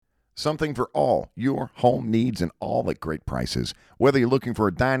Something for all your home needs and all at great prices. Whether you're looking for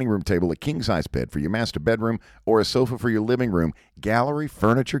a dining room table, a king-size bed for your master bedroom, or a sofa for your living room, Gallery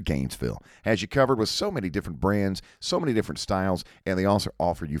Furniture Gainesville has you covered with so many different brands, so many different styles, and they also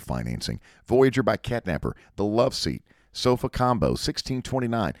offer you financing. Voyager by Catnapper, the Love Seat, Sofa Combo,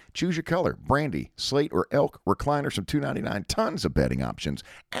 $16.29. Choose your color, brandy, slate, or elk. Recliners from $2.99. Tons of bedding options.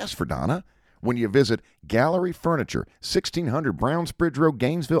 Ask for Donna when you visit Gallery Furniture, 1600 Brownsbridge Road,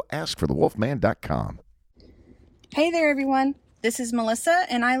 Gainesville. Ask for thewolfman.com. Hey there, everyone. This is Melissa,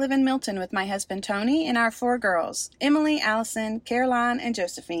 and I live in Milton with my husband Tony and our 4 girls, Emily, Allison, Caroline, and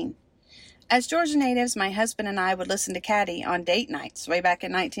Josephine. As Georgia natives, my husband and I would listen to Caddy on date nights way back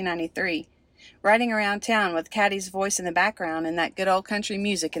in 1993, riding around town with Caddy's voice in the background and that good old country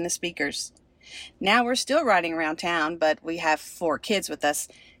music in the speakers. Now we're still riding around town, but we have 4 kids with us.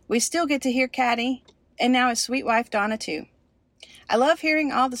 We still get to hear Caddy, and now his sweet wife Donna too. I love hearing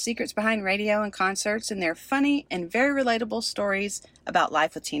all the secrets behind radio and concerts and their funny and very relatable stories about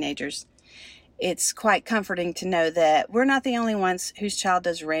life with teenagers. It's quite comforting to know that we're not the only ones whose child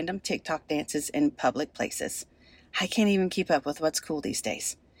does random TikTok dances in public places. I can't even keep up with what's cool these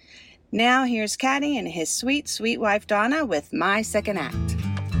days. Now here's Caddy and his sweet, sweet wife Donna with My Second Act.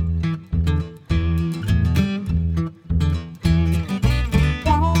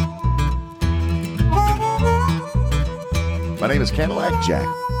 My name is Cadillac Jack.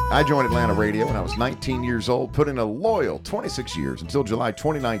 I joined Atlanta Radio when I was 19 years old, put in a loyal 26 years until July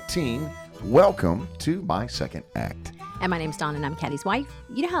 2019. Welcome to My Second Act. And my name's Dawn, and I'm Caddy's wife.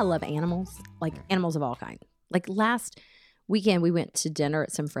 You know how I love animals? Like animals of all kinds. Like last weekend, we went to dinner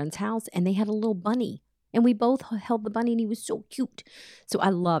at some friend's house, and they had a little bunny. And we both held the bunny, and he was so cute. So I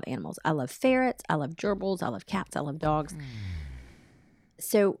love animals. I love ferrets. I love gerbils. I love cats. I love dogs.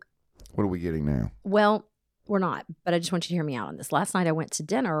 So. What are we getting now? Well, we're not, but I just want you to hear me out on this. Last night I went to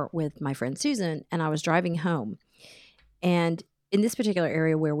dinner with my friend Susan, and I was driving home. And in this particular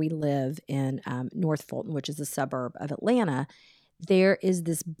area where we live in North Fulton, which is a suburb of Atlanta, there is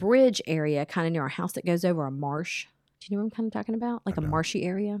this bridge area kind of near our house that goes over a marsh. Do you know what I'm kind of talking about? Like a marshy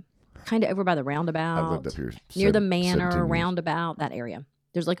area? Kind of over by the roundabout. I've lived up here near the manor, roundabout, that area.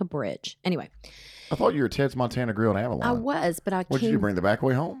 There's like a bridge. Anyway. I thought you were Ted's Montana Grill in Avalon. I was, but What did you bring the back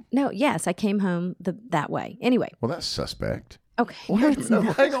way home? No, yes, I came home that way. Anyway. Well, that's suspect. Okay. No,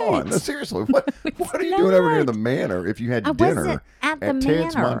 hang on. No, seriously. What are you doing over near the manor if you had dinner at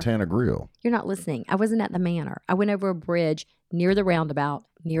Ted's Montana Grill? You're not listening. I wasn't at the manor. I went over a bridge near the roundabout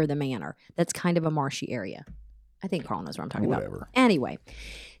near the manor. That's kind of a marshy area. I think Carl knows what I'm talking about. Anyway,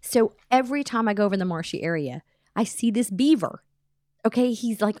 so every time I go over in the marshy area, I see this beaver. Okay,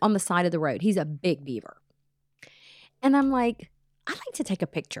 he's like on the side of the road. He's a big beaver. And I'm like, I'd like to take a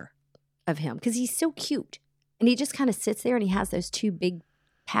picture of him because he's so cute. And he just kind of sits there and he has those 2 big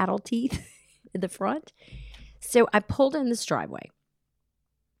paddle teeth in the front. So I pulled in this driveway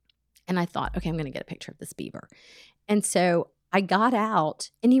and I thought, okay, I'm going to get a picture of this beaver. And so I got out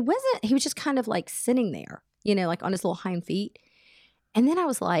and he was just kind of like sitting there, you know, like on his little hind feet. And then I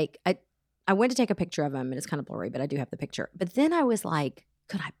was like, I went to take a picture of him, and it's kind of blurry, but I do have the picture. But then I was like,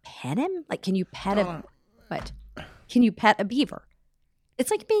 could I pet him? Like, can you pet him? What? Can you pet a beaver?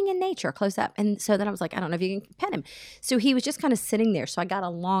 It's like being in nature, close up. And so then I was like, I don't know if you can pet him. So he was just kind of sitting there. So I got a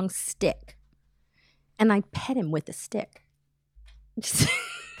long stick, and I pet him with the stick.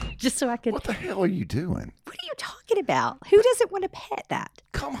 Just so I could. What the hell are you doing? What are you talking about? Who doesn't want to pet that?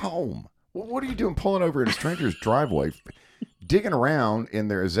 Come home. Well, what are you doing pulling over in a stranger's driveway? Digging around in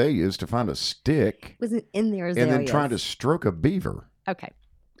their azaleas to find a stick. Wasn't in their azaleas. And then trying to stroke a beaver. Okay.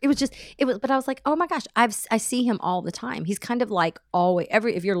 But I was like, oh my gosh, I see him all the time. He's kind of like always,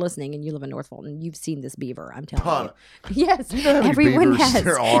 if you're listening and you live in North Fulton, you've seen this beaver, I'm telling you. Yes. Do you know how many everyone beavers has.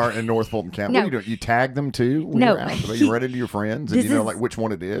 there are in North Fulton County? No. What are you doing? You tag them too? When No. You're out? You run into your friends and you know like which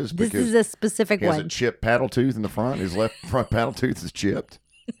one it is? This is a specific he has one. a chipped paddle tooth in the front. His left front paddle tooth is chipped.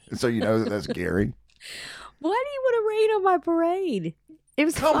 And so you know that's Gary. Why do you want to rain on my parade? It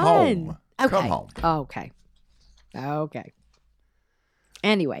was Come fun. home. Okay. Come home. Okay.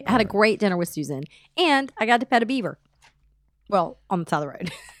 Anyway, I had a great dinner with Susan, and I got to pet a beaver. Well, on the side of the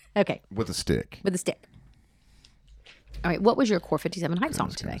road. Okay. With a stick. With a stick. All right. What was your Core 57 hype song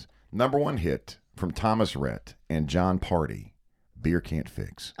today? Number 1 hit from Thomas Rhett and John Party, Beer Can't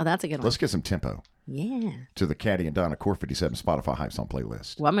Fix. Oh, that's a good one. Let's get some tempo. Yeah. To the Caddy and Donna Core 57 Spotify hype song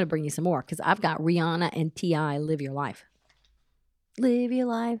playlist. Well, I'm going to bring you some more because I've got Rihanna and T.I. Live Your Life. Live your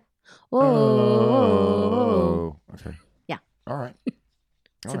life. Oh. Okay. Yeah. All right.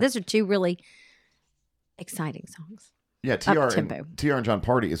 So those are 2 really exciting songs. Yeah, TR and John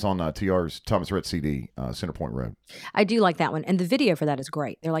Party is on TR's Thomas Rhett CD, Center Point Road. I do like that one, and the video for that is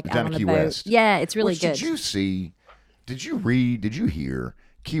great. They're like out on the Key boat. West. Yeah, it's really good. Did you see? Did you read? Did you hear?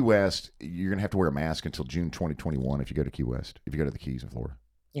 Key West, you're gonna have to wear a mask until June 2021 if you go to Key West. If you go to the Keys in Florida.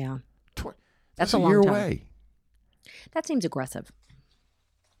 Yeah, that's a long year time. Away. That seems aggressive.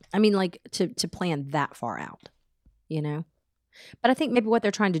 I mean, like to plan that far out, you know. But I think maybe what they're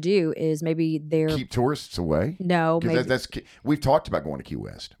trying to do is maybe they're keep tourists away. No, maybe that's we've talked about going to Key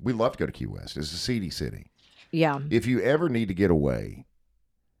West. We love to go to Key West. It's a seedy city. Yeah. If you ever need to get away,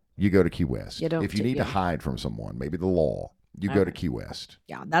 you go to Key West. If you need to hide from someone, maybe the law, you go to Key West.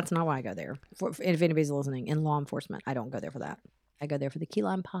 Yeah, that's not why I go there. If anybody's listening, in law enforcement, I don't go there for that. I go there for the key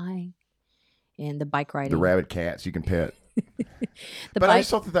lime pie and the bike riding, the rabid cats you can pet. I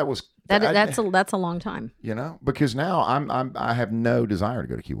just thought that was that's a long time. You know, because now I have no desire to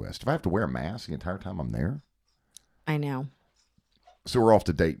go to Key West. If I have to wear a mask the entire time I'm there, I know. So we're off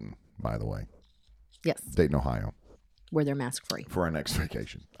to Dayton, by the way. Yes, Dayton, Ohio, where they're mask free for our next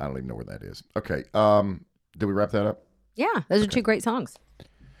vacation. I don't even know where that is. Okay, did we wrap that up? Yeah, those are two great songs.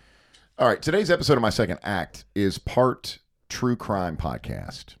 All right, today's episode of My Second Act is part true crime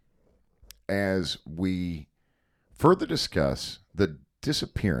podcast, as we further discuss the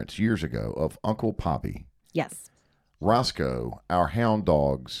disappearance years ago of Uncle Poppy. Yes. Roscoe, our hound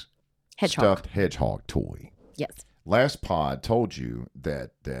dog's stuffed hedgehog toy. Yes. Last pod told you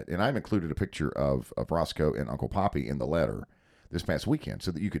that and I've included a picture of Roscoe and Uncle Poppy in the letter this past weekend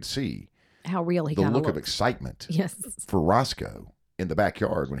so that you could see how real he the look looked. of excitement yes. for Roscoe in the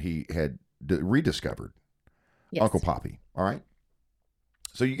backyard when he had rediscovered Uncle Poppy. All right.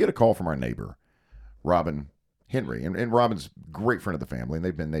 So you get a call from our neighbor, Robin Henry, and Robin's a great friend of the family, and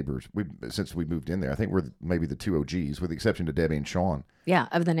they've been neighbors since we moved in there. I think we're maybe the two OGs, with the exception to Debbie and Sean. Yeah,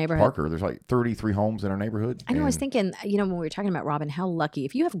 of the neighborhood. Parker, there's like 33 homes in our neighborhood. I know. I was thinking, when we were talking about Robin, how lucky.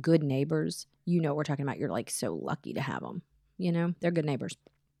 If you have good neighbors, what we're talking about. You're like so lucky to have them. They're good neighbors,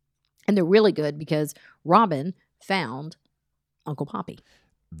 and they're really good because Robin found Uncle Poppy.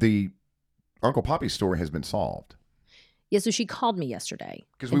 The Uncle Poppy story has been solved. Yeah, so she called me yesterday.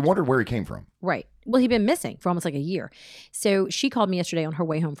 Because we wondered where he came from. Right. Well, he'd been missing for almost like a year. So she called me yesterday on her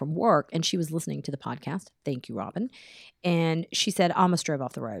way home from work, and she was listening to the podcast. Thank you, Robin. And she said, I almost drove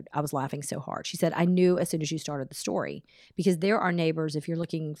off the road. I was laughing so hard. She said, I knew as soon as you started the story, because they're our neighbors. If you're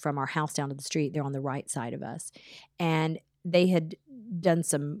looking from our house down to the street, they're on the right side of us. And they had done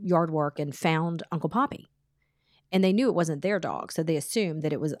some yard work and found Uncle Poppy. And they knew it wasn't their dog, so they assumed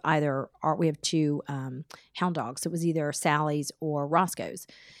that it was either we have two hound dogs. So it was either Sally's or Roscoe's.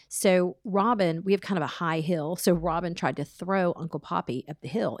 So Robin, we have kind of a high hill. So Robin tried to throw Uncle Poppy up the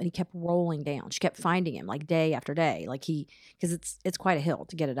hill, and he kept rolling down. She kept finding him like day after day, because it's quite a hill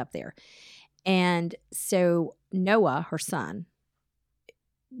to get it up there. And so Noah, her son,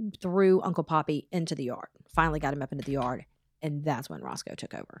 threw Uncle Poppy into the yard. Finally got him up into the yard, and that's when Roscoe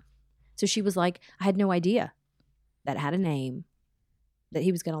took over. So she was like, I had no idea that had a name that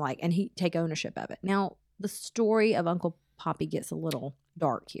he was going to like, and he take ownership of it. Now, the story of Uncle Poppy gets a little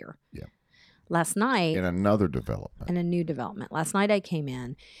dark here. Yeah. Last night. In another development. In a new development. Last night I came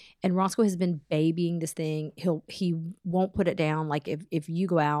in, and Roscoe has been babying this thing. He won't put it down. Like if you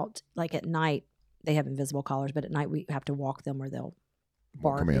go out, like at night, they have invisible collars, but at night we have to walk them where they'll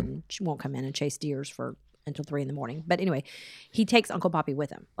bark and won't come in and chase deers until 3 a.m. But anyway, he takes Uncle Poppy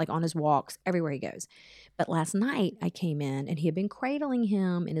with him, like on his walks, everywhere he goes. But last night I came in, and he had been cradling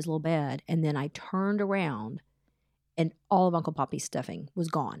him in his little bed. And then I turned around, and all of Uncle Poppy's stuffing was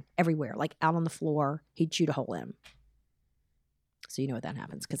gone everywhere, like out on the floor. He chewed a hole in him. So you know what that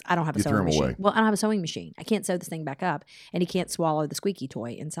happens, because I don't have a sewing machine. Away. Well, I don't have a sewing machine. I can't sew this thing back up, and he can't swallow the squeaky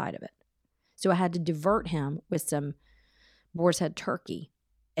toy inside of it. So I had to divert him with some boar's head turkey,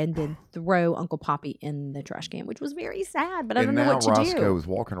 and then throw Uncle Poppy in the trash can, which was very sad, but I don't know what to do. And now Roscoe is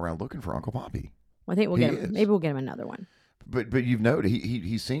walking around looking for Uncle Poppy. Well, I think maybe we'll get him another one. But you've noted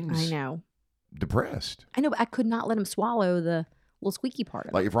he seems depressed. I know, but I could not let him swallow the little squeaky part of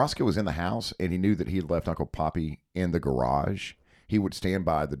it. Like if Roscoe was in the house and he knew that he had left Uncle Poppy in the garage, he would stand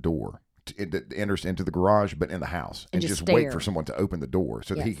by the door that enters into the garage, but in the house, and just wait for someone to open the door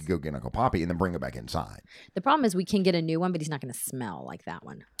so that he could go get Uncle Poppy and then bring it back inside. The problem is we can get a new one, but he's not going to smell like that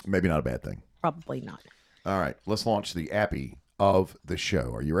one. Maybe not a bad thing. Probably not. All right, let's launch the appy of the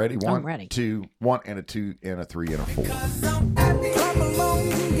show. Are you ready? I'm ready. 2, 1 and a 2 and a 3 and a 4. Clap along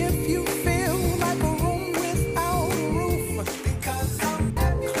if you feel like a room without a roof.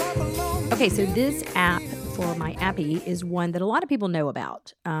 Okay, so this app for my appy is one that a lot of people know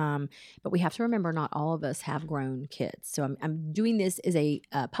about. But we have to remember not all of us have grown kids. So I'm doing this as a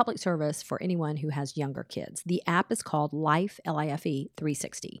public service for anyone who has younger kids. The app is called Life, L-I-F-E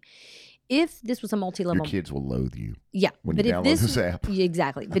 360. If this was a multi-level... Your kids will loathe you. Yeah. When you download this app.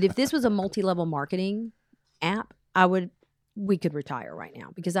 Exactly. But if this was a multi-level marketing app, we could retire right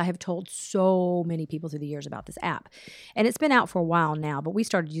now because I have told so many people through the years about this app. And it's been out for a while now, but we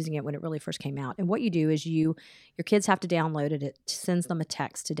started using it when it really first came out. And what you do is your kids have to download it. It sends them a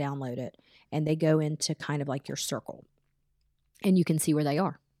text to download it. And they go into kind of like your circle. And you can see where they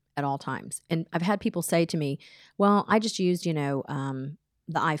are at all times. And I've had people say to me, well, I just used,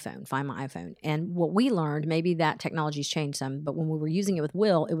 the iPhone, Find My iPhone. And what we learned, maybe that technology's changed some, but when we were using it with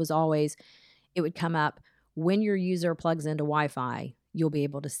Will, it would come up, when your user plugs into Wi-Fi, you'll be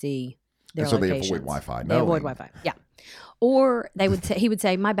able to see their locations. They avoid Wi-Fi. They avoid Wi-Fi, yeah. Or he would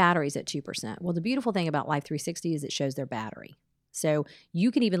say, my battery's at 2%. Well, the beautiful thing about Life 360 is it shows their battery. So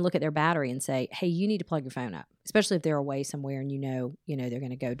you can even look at their battery and say, hey, you need to plug your phone up, especially if they're away somewhere and you know they're going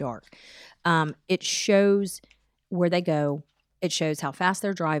to go dark. It shows where they go. It shows how fast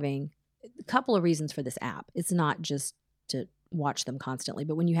they're driving. A couple of reasons for this app. It's not just to watch them constantly,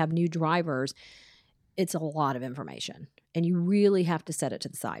 but when you have new drivers, it's a lot of information. And you really have to set it to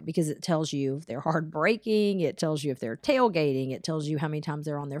the side because it tells you if they're hard braking, it tells you if they're tailgating, it tells you how many times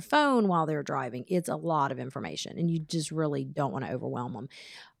they're on their phone while they're driving. It's a lot of information, and you just really don't want to overwhelm them.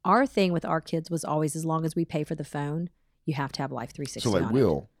 Our thing with our kids was always, as long as we pay for the phone, you have to have Life 360 So like on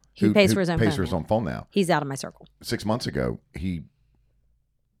Will, He pays for his own phone now. He's out of my circle. 6 months ago, he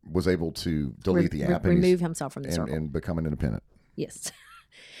was able to delete the app remove himself from the circle and become an independent. Yes.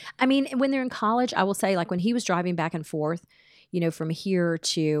 I mean, when they're in college, I will say, like when he was driving back and forth, from here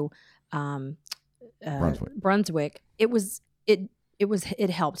to Brunswick, it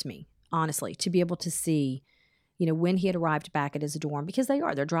helped me, honestly, to be able to see, when he had arrived back at his dorm, because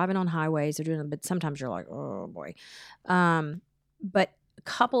they're driving on highways, but sometimes you're like, oh boy. But a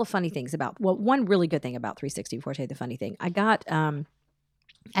couple of funny things one really good thing about 360 before I tell you the funny thing. I got,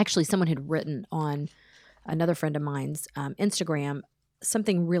 actually someone had written on another friend of mine's Instagram,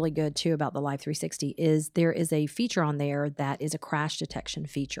 something really good too about the Life 360 is there is a feature on there that is a crash detection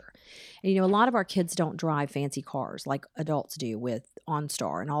feature. And a lot of our kids don't drive fancy cars like adults do with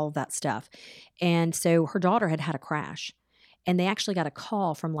OnStar and all of that stuff. And so her daughter had a crash. And they actually got a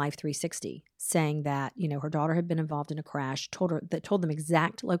call from Life 360 saying that, her daughter had been involved in a crash, told them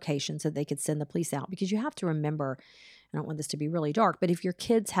exact locations so they could send the police out. Because you have to remember, I don't want this to be really dark, but if your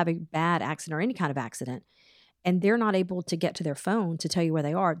kids have a bad accident or any kind of accident and they're not able to get to their phone to tell you where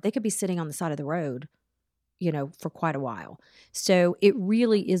they are, they could be sitting on the side of the road, for quite a while. So it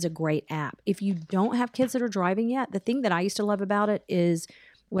really is a great app. If you don't have kids that are driving yet, the thing that I used to love about it is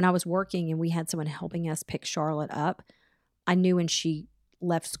when I was working and we had someone helping us pick Charlotte up, I knew when she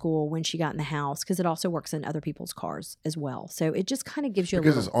left school, when she got in the house, because it also works in other people's cars as well. So it just kind of gives you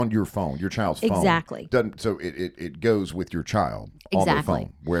because it's on your phone, your child's phone. Exactly. So it goes with your child on their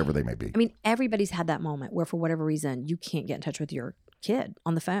phone, wherever they may be. I mean, everybody's had that moment where for whatever reason you can't get in touch with your kid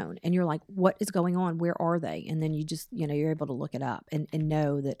on the phone and you're like, what is going on? Where are they? And then you just, you're able to look it up and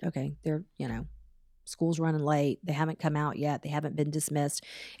know that, okay, they're, school's running late. They haven't come out yet. They haven't been dismissed.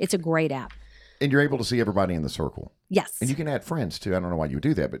 It's a great app. And you're able to see everybody in the circle. Yes. And you can add friends, too. I don't know why you would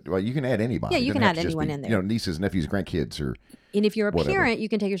do that, but you can add anybody. Yeah, you can add anyone in there. Nieces, nephews, grandkids, or and if you're a whatever. parent, you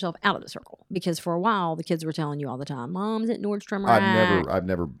can take yourself out of the circle. Because for a while, the kids were telling you all the time, Mom's at Nordstrom Rack. I've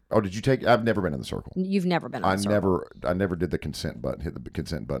never, I've never been in the circle. You've never been in the circle. I never did the consent button, hit the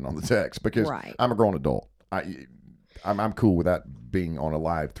consent button on the text because right. I'm a grown adult. I'm cool with that being on a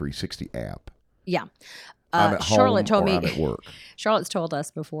Live 360 app. Yeah. I'm at Charlotte home told me, I'm at work. Charlotte's told us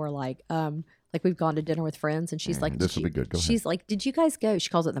before, like we've gone to dinner with friends, and she's like, "This will be good." Go ahead. She's like, "Did you guys go?" She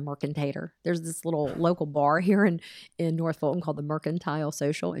calls it the Mercantator. There's this little local bar here in North Fulton called the Mercantile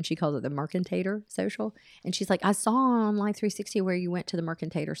Social, and she calls it the Mercantator Social. And she's like, "I saw on Live 360 where you went to the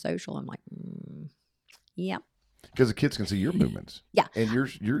Mercantator Social." I'm like, "Yep." Because the kids can see your movements. Yeah, and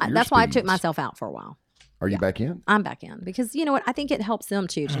your that's why I took myself out for a while. Are you back in? I'm back in because you know what? I think it helps them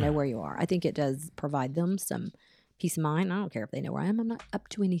too to know where you are. I think it does provide them some peace of mind. I don't care if they know where I am. I'm not up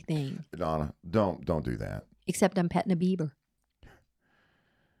to anything. Donna, don't do that. Except I'm petting a Bieber.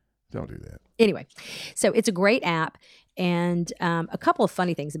 Don't do that. Anyway, so it's a great app, and a couple of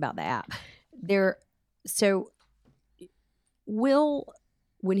funny things about the app. Will,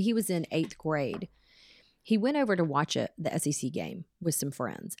 when he was in 8th grade, he went over to watch the SEC game with some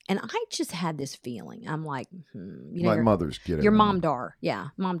friends, and I just had this feeling. I'm like, like mothers get it. Your mom dar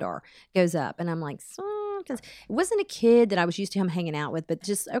goes up, and I'm like, because it wasn't a kid that I was used to him hanging out with, but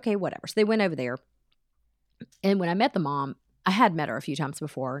just okay, whatever. So they went over there, And when I met the mom, I had met her a few times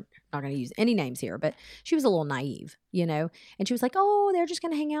before. Not going to use any names here, but she was a little naive, you know. And she was like, "Oh, they're just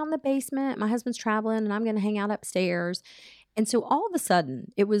going to hang out in the basement. My husband's traveling, and I'm going to hang out upstairs." And so all of a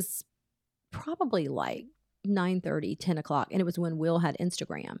sudden, it was probably like 9:30, 10 o'clock, and it was when Will had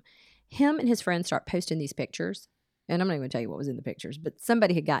Instagram. Him and his friends start posting these pictures, and I'm not even going to tell you what was in the pictures, but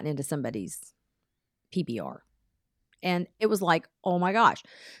somebody had gotten into somebody's PBR. And it was like, oh my gosh.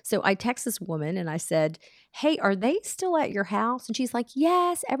 So I text this woman and I said, "Hey, are they still at your house?" And she's like,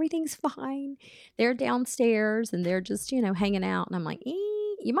 "Yes, everything's fine. They're downstairs and they're just, you know, hanging out." And I'm like,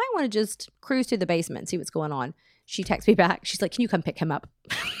 you might want to just cruise to the basement and see what's going on. She texts me back. She's like, "Can you come pick him up?"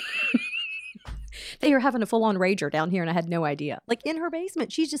 They were having a full-on rager down here and I had no idea. Like in her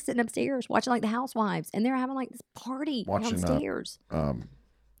basement, she's just sitting upstairs watching like the Housewives and they're having like this party downstairs.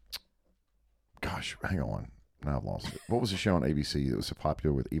 Gosh, hang on. Now I've lost it. What was the show on ABC that was so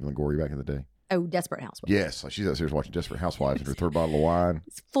popular with Evelyn Gorey back in the day? Oh, Desperate Housewives. Yes. She's upstairs watching Desperate Housewives and her third bottle of wine.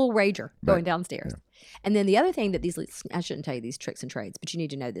 It's full rager going downstairs. Yeah. And then the other thing that I shouldn't tell you these tricks and trades, but you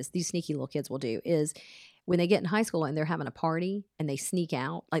need to know this. These sneaky little kids will do is when they get in high school and they're having a party and they sneak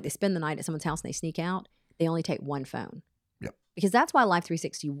out, like they spend the night at someone's house and they sneak out, they only take one phone. Yep. Because that's why Life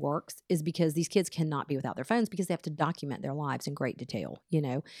 360 works, is because these kids cannot be without their phones because they have to document their lives in great detail, you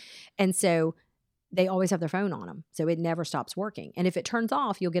know? And so they always have their phone on them. So it never stops working. And if it turns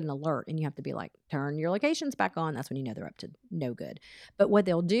off, you'll get an alert and you have to be like, turn your locations back on. That's when you know they're up to no good. But what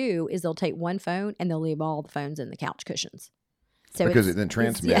they'll do is they'll take one phone and they'll leave all the phones in the couch cushions. So because it then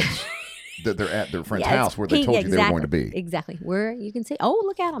transmits that they're at their friend's house where they told you they were going to be. Exactly. Where you can see, oh,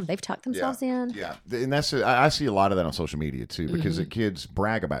 look at them. They've tucked themselves in. Yeah. And that's, I see a lot of that on social media too, because the kids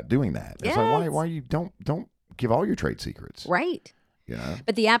brag about doing that. It's like, why you don't give all your trade secrets. Right. You know?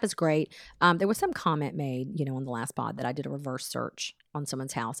 But the app is great. There was some comment made, you know, on the last pod that I did a reverse search on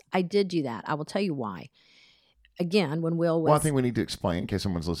someone's house. I did do that. I will tell you why. Again, when Will was... Well, I think we need to explain in case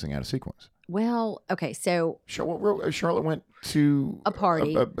someone's listening out of sequence. Well, okay, so... Charlotte went to... a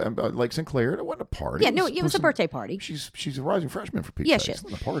party. Lake Sinclair. It wasn't a party. Yeah, no, it was a birthday party. She's a rising freshman for Pete's Yeah, sake. she is. It's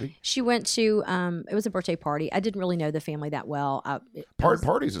not a party. She went to... it was a birthday party. I didn't really know the family that well.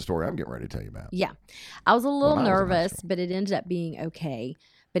 Party's a story I'm getting ready to tell you about. Yeah. I was a little nervous, but it ended up being okay.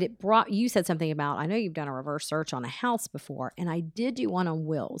 But it brought... You said something about... I know you've done a reverse search on a house before, and I did do one on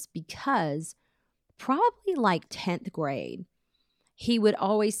Will's because... probably like 10th grade, he would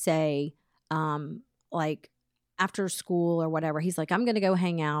always say, like after school or whatever, he's like, I'm going to go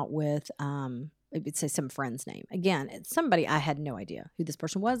hang out with, it would say some friend's name. Again, it's somebody, I had no idea who this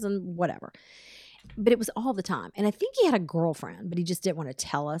person was and whatever. But it was all the time. And I think he had a girlfriend, but he just didn't want to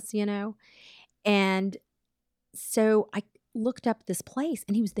tell us, you know. And so I looked up this place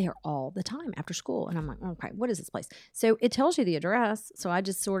and he was there all the time after school. And I'm like, okay, what is this place? So it tells you the address. So I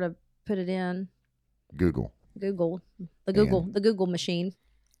just sort of put it in. Google the Google machine,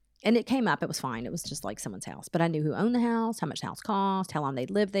 and it came up. It was fine. It was just like someone's house, but I knew who owned the house, how much the house cost, how long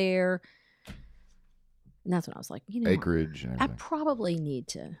they'd lived there, and that's when I was like, you know, acreage. And I probably need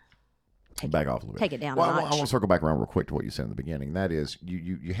to back off a little bit. Take it down. Well, a notch. I want to circle back around real quick to what you said in the beginning. That is,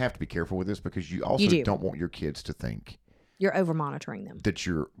 you have to be careful with this because you also don't want your kids to think you're over monitoring them, that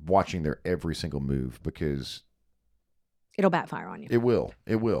you're watching their every single move, because it'll backfire on you. It will.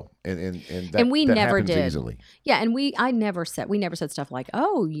 And we that never happens did. Easily. Yeah, and we never said stuff like,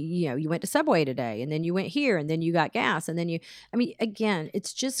 oh, you went to Subway today, and then you went here, and then you got gas, and then again,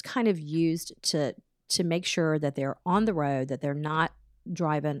 it's just kind of used to make sure that they're on the road, that they're not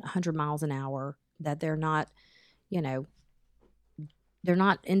driving 100 miles an hour, that they're not, you know, they're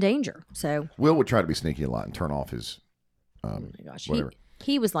not in danger. So Will would try to be sneaky a lot and turn off his oh my gosh, whatever.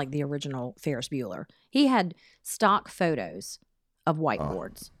 He was like the original Ferris Bueller. He had stock photos of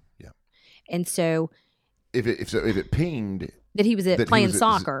whiteboards. Yeah. And so if it pinged that he was playing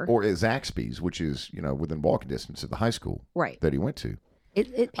soccer or at Zaxby's, which is, you know, within walking distance of the high school that he went to.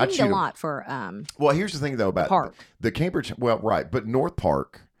 It pinged a lot for well, here's the thing though about Park. The Cambridge, well, right, but North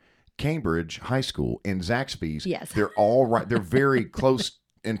Park, Cambridge High School, and Zaxby's, yes, they're all right. They're very close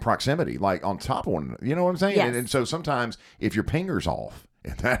in proximity, like on top of one another. You know what I'm saying? Yes. And so sometimes if your pinger's off,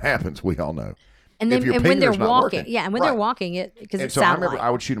 and that happens, we all know. And then when they're walking, working, when they're walking, because it's so satellite. I remember I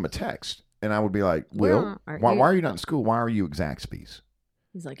would shoot him a text, and I would be like, "Will, why are you not in school? Why are you at Zaxby's?"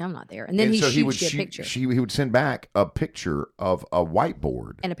 He's like, "I'm not there." And then he would shoot a picture. He would send back a picture of a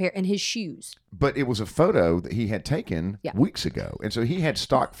whiteboard and a pair and his shoes. But it was a photo that he had taken weeks ago, and so he had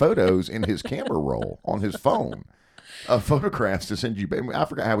stock photos in his camera roll on his phone. Photographs to send you. I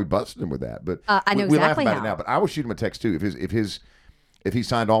forgot how we busted him with that, but I know we exactly laugh about how. it now. But I would shoot him a text too. If he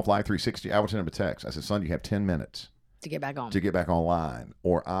signed off Live 360, I would send him a text. I said, "Son, you have 10 minutes to get back on. to get back online,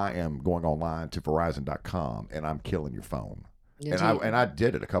 or I am going online to Verizon.com and I'm killing your phone. And I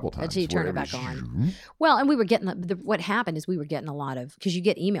did it a couple times. Until you turn it back on. Well, and we were getting what happened is we were getting a lot of, because you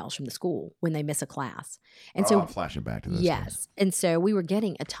get emails from the school when they miss a class, and so I'm flashing back to this. yes, and so we were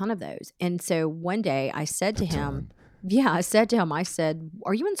getting a ton of those, and so one day I said to him, I said,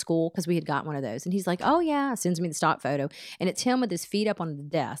 "Are you in school?" Because we had got one of those, and he's like, "Oh yeah," sends me the stock photo, and it's him with his feet up on the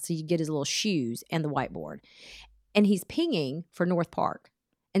desk, so you get his little shoes and the whiteboard, and he's pinging for North Park,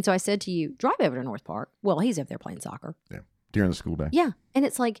 and so I said to you, "Drive over to North Park." Well, he's over there playing soccer. Yeah. During the school day. Yeah. And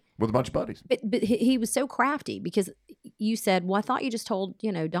it's like, with a bunch of buddies. But he was so crafty because you said, well, I thought you just told,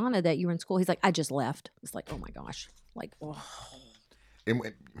 Donna that you were in school. He's like, I just left. It's like, oh my gosh. Like, oh. Yeah.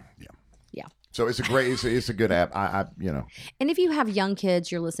 Yeah. So it's a great, it's a good app. And if you have young kids,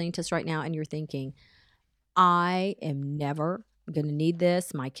 you're listening to us right now and you're thinking, I am never going to need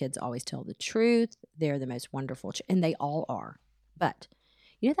this. My kids always tell the truth. They're the most wonderful. And they all are. But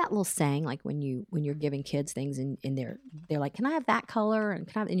you know that little saying, like when you're giving kids things and they're like, can I have that color?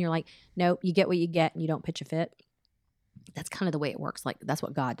 And you're like, no, you get what you get and you don't pitch a fit. That's kind of the way it works. Like that's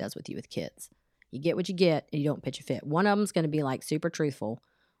what God does with you with kids. You get what you get and you don't pitch a fit. One of them's going to be like super truthful.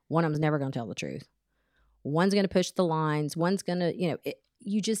 One of them's never going to tell the truth. One's going to push the lines. One's going to,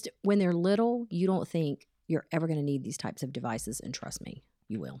 you just, when they're little, you don't think you're ever going to need these types of devices. And trust me,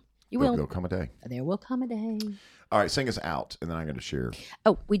 you will. You will. There'll come a day. There will come a day. All right, sing us out, and then I'm going to share.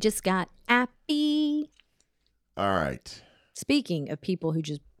 Oh, we just got Appy. All right. Speaking of people who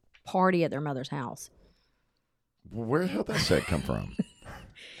just party at their mother's house. Well, where the hell did that set come from?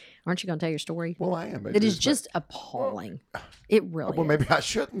 Aren't you going to tell your story? Well, I am. It is just appalling. It really well, is. maybe I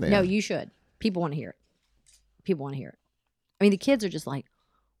shouldn't then. No, you should. People want to hear it. People want to hear it. I mean, the kids are just like,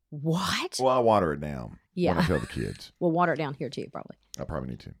 what? Well, I'll water it down. Yeah. When I tell the kids. We'll water it down here too, probably. I probably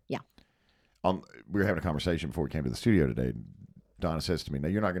need to. Yeah. We were having a conversation before we came to the studio today. Donna says to me, "No,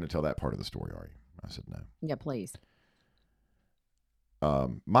 you're not going to tell that part of the story, are you?" I said, "No." Yeah, please.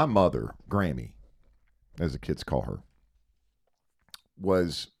 My mother, Grammy, as the kids call her,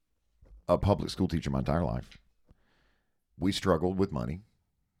 was a public school teacher my entire life. We struggled with money.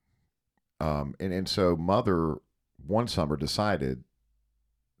 And so mother, one summer, decided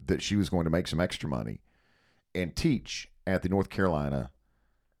that she was going to make some extra money and teach at the North Carolina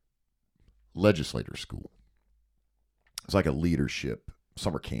Legislator School. It's like a leadership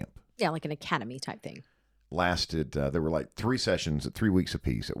summer camp. Yeah, like an academy type thing. Lasted, there were like 3 sessions at 3 weeks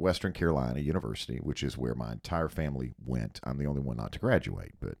apiece at Western Carolina University, which is where my entire family went. I'm the only one not to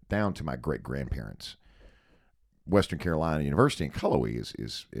graduate, but down to my great-grandparents. Western Carolina University in Cullowhee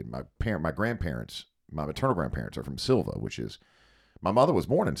is my grandparents, my maternal grandparents are from Sylva, which is, my mother was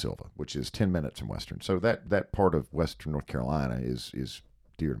born in Sylva, which is 10 minutes from Western. So that part of Western North Carolina is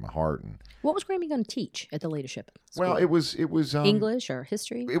dear to my heart. And what was Grammy going to teach at the leadership school? Well, it was English or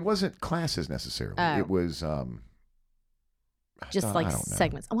history. It wasn't classes necessarily. Oh. It was just like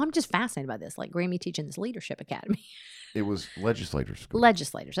segments. Oh, I'm just fascinated by this. Like Grammy teaching this leadership academy. It was legislator school.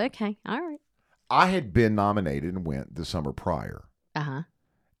 Legislators. Okay. All right. I had been nominated and went the summer prior. Uh-huh.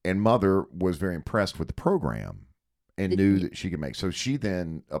 And mother was very impressed with the program and knew that she could make. So she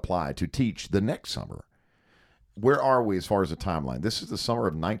then applied to teach the next summer. Where are we as far as the timeline? This is the summer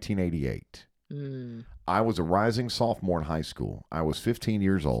of 1988. I was a rising sophomore in high school. I was 15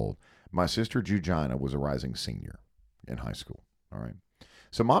 years old. My sister, Jujina, was a rising senior in high school. All right.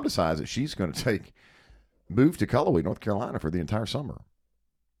 So mom decides that she's going to move to Cullowhee, North Carolina for the entire summer.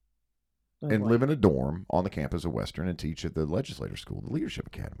 And live in a dorm on the campus of Western and teach at the legislator school, the leadership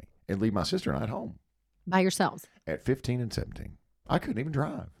academy, and leave my sister and I at home. By yourselves? At 15 and 17. I couldn't even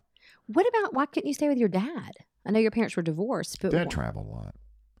drive. What about, why couldn't you stay with your dad? I know your parents were divorced, but Dad traveled a lot.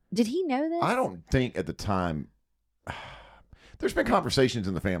 Did he know this? I don't think at the time. There's been conversations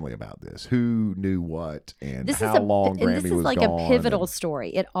in the family about this. Who knew what and how long Grammy was gone. This is like a pivotal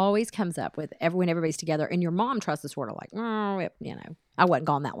story. It always comes up with when everybody's together, and your mom trusts is sort of like, I wasn't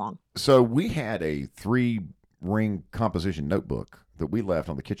gone that long. So we had a 3-ring composition notebook that we left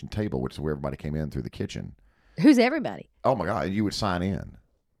on the kitchen table, which is where everybody came in through the kitchen. Who's everybody? Oh my God! You would sign in.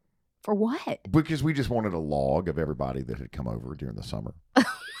 For what? Because we just wanted a log of everybody that had come over during the summer.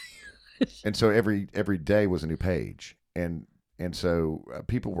 And so every day was a new page. And so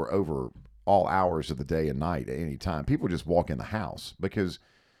people were over all hours of the day and night at any time. People would just walk in the house because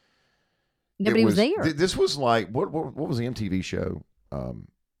nobody was there. This was like, what was the MTV show?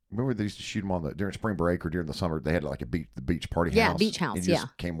 Remember they used to shoot them during spring break or during the summer? They had like the beach party house. Yeah, beach house, and you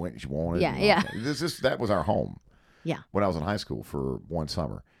just came when you wanted. Yeah. That was our home. Yeah. When I was in high school for one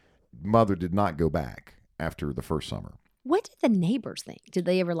summer. Mother did not go back after the first summer. What did the neighbors think? Did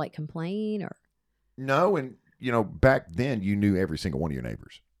they ever complain or? No, and back then you knew every single one of your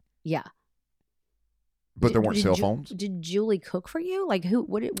neighbors. Yeah. But there weren't cell phones. Did Julie cook for you? Like who?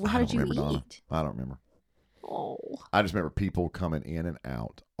 How did you eat? Donna. I don't remember. Oh. I just remember people coming in and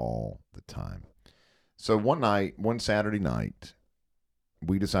out all the time. So one Saturday night,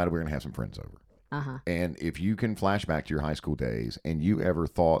 we decided we were going to have some friends over. Uh-huh. And if you can flash back to your high school days and you ever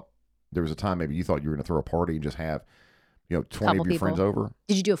thought there was a time maybe you thought you were going to throw a party and just have, 20 of your friends over.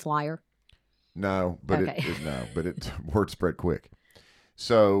 Did you do a flyer? No, but word spread quick.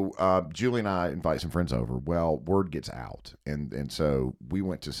 So Julie and I invite some friends over. Well, word gets out, and so we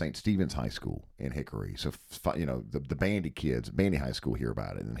went to St. Stephen's High School in Hickory. So the Bandy kids, Bandy High School, hear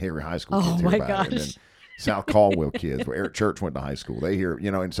about it, and Hickory High School kids hear about it, and then South Caldwell kids, where Eric Church went to high school, they hear,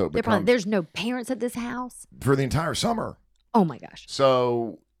 and so it becomes, there's no parents at this house for the entire summer. Oh my gosh!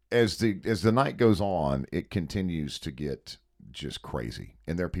 So as the night goes on, it continues to get just crazy,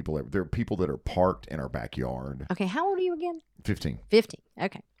 and there are people that are parked in our backyard. Okay, how old are you again? 15. 15.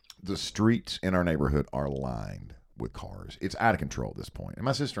 Okay. The streets in our neighborhood are lined with cars. It's out of control at this point. And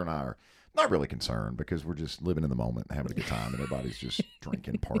my sister and I are not really concerned because we're just living in the moment and having a good time, and everybody's just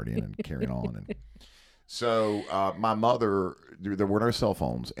drinking, partying, and carrying on. And so my mother, there were no cell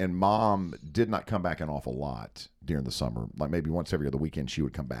phones, and Mom did not come back an awful lot during the summer. Like maybe once every other weekend she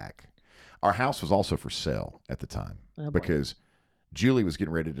would come back. Our house was also for sale at the time because Julie was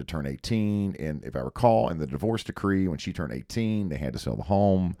getting ready to turn 18, and if I recall, in the divorce decree, when she turned 18, they had to sell the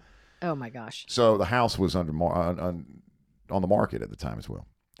home. Oh my gosh! So the house was on the market at the time as well,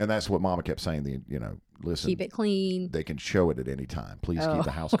 and that's what Mama kept saying. Listen, keep it clean. They can show it at any time. Please keep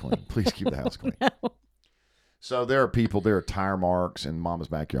the house clean. Please keep the house clean. No. So there are tire marks in Mama's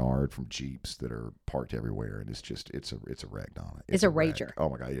backyard from Jeeps that are parked everywhere, and it's a wreck, Donna. It's a rager. Wreck. Oh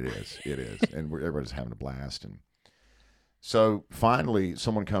my God, it is, and everybody's having a blast. And so finally,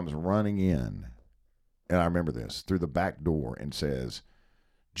 someone comes running in, and I remember this, through the back door and says,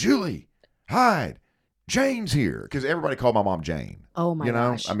 "Julie, hide. Jane's here." Because everybody called my mom Jane. Oh my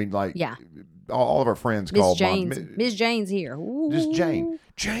gosh. I mean, like, yeah. All of our friends Miss called Jane's, Mom. Miss Jane's here. Ooh. Just Jane.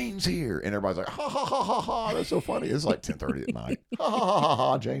 Jane's here. And everybody's like, ha, ha, ha, ha, ha. That's so funny. It's like 10:30 at night. Ha, ha, ha, ha,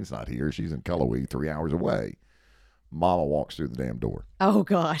 ha. Jane's not here. She's in Cullowhee, 3 hours away. Mama walks through the damn door. Oh,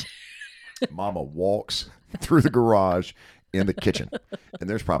 God. Mama walks through the garage in the kitchen. And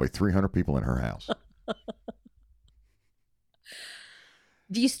there's probably 300 people in her house.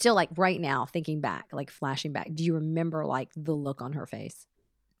 Do you still, like, right now, thinking back, like, flashing back, do you remember, like, the look on her face?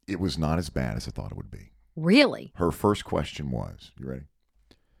 It was not as bad as I thought it would be. Really? Her first question was, you ready?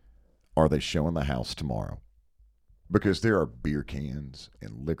 Are they showing the house tomorrow? Because there are beer cans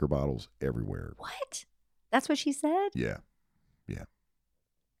and liquor bottles everywhere. What? That's what she said? Yeah. Yeah.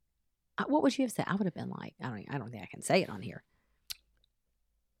 What would she have said? I would have been like, I don't think I can say it on here.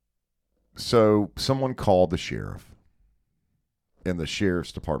 So someone called the sheriff, and the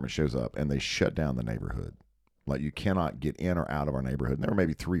sheriff's department shows up, and they shut down the neighborhood. Like, you cannot get in or out of our neighborhood. And there were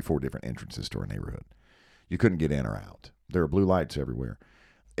maybe 3-4 different entrances to our neighborhood. You couldn't get in or out. There were blue lights everywhere.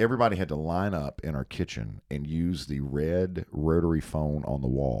 Everybody had to line up in our kitchen and use the red rotary phone on the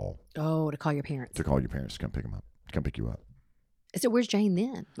wall. Oh, to call your parents. To call your parents to come pick you up. So where's Jane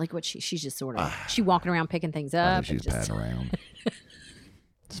then? Like, what she's just sort of, she walking around picking things up. I think she's padding around,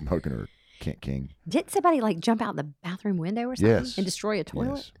 smoking her Kent King. Did somebody like jump out the bathroom window or something? Yes. And destroy a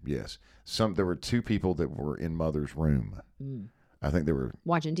toilet? Yes. There were 2 people that were in Mother's room. I think they were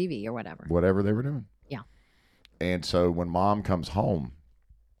watching TV or whatever. Whatever they were doing. Yeah. And so when Mom comes home,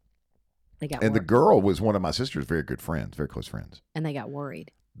 they got the girl was one of my sister's very good friends, very close friends. And they got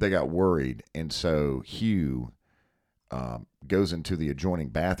worried. And so Hugh goes into the adjoining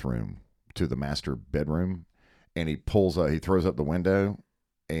bathroom to the master bedroom, and he throws up the window,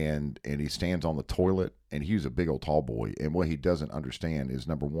 and he stands on the toilet. And Hugh's a big old tall boy, and what he doesn't understand is,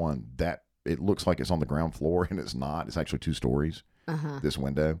 number one, that it looks like it's on the ground floor, and it's not. It's actually 2 stories. This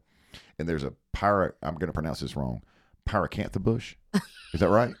window, and there's a I'm going to pronounce this wrong. Pyracantha bush. Is that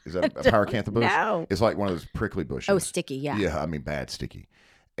right? Is that a pyracantha bush? No. It's like one of those prickly bushes. Oh, sticky, yeah. Yeah, I mean bad sticky.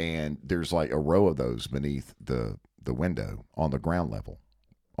 And there's like a row of those beneath the window on the ground level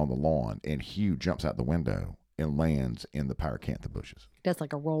on the lawn, and Hugh jumps out the window and lands in the pyracantha bushes. Does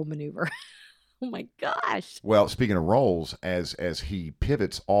like a roll maneuver. Oh my gosh. Well, speaking of rolls, as he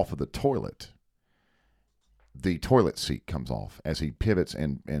pivots off of the toilet seat comes off as he pivots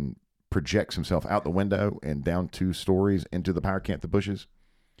and projects himself out the window and down 2 stories into the pyracantha bushes.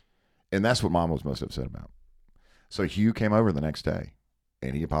 And that's what Mom was most upset about. So Hugh came over the next day,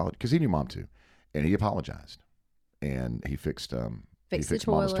 and he apologized, because he knew Mom too, and he apologized, and he fixed the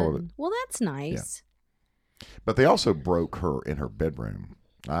Mom's toilet. Well, that's nice. Yeah. But they also broke her in her bedroom.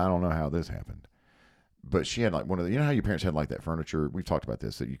 I don't know how this happened. But she had like one of the, you know how your parents had like that furniture? We've talked about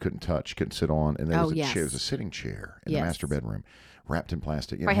this, that you couldn't touch, couldn't sit on. And there was yes. chair, it was a sitting chair in Yes. the master bedroom wrapped in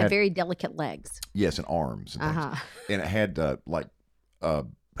plastic. And Right, it had had very delicate legs. yes, and arms and things. Uh-huh. And it had what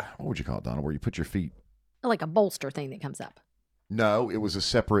would you call it, Donna? Where you put your feet? Like a bolster thing that comes up. No, it was a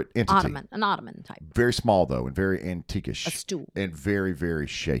separate entity. An ottoman type. Very small though, and very antiquish. A stool. And very, very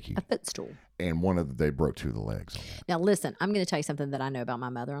shaky. A footstool. And they broke 2 of the legs on that. Now listen, I'm going to tell you something that I know about my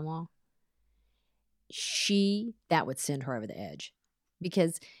mother-in-law. That would send her over the edge.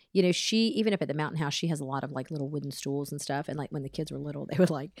 Because, you know, she, even up at the mountain house, she has a lot of like little wooden stools and stuff. And like when the kids were little, they would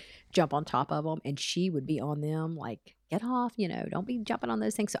like jump on top of them and she would be on them like, get off, you know, don't be jumping on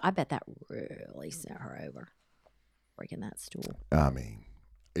those things. So I bet that really sent her over, breaking that stool. I mean,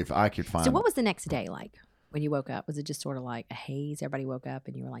 if I could find. So what was the next day like when you woke up? Was it just sort of like a haze? Everybody woke up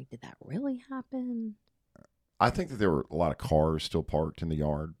and you were like, did that really happen? I think that there were a lot of cars still parked in the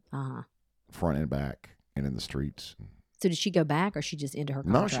yard, Uh-huh. front and back, and in the streets. So did she go back or she just into her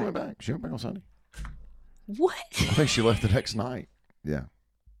contract? No, she went back. She went back on Sunday. What? I think she left the next night. Yeah.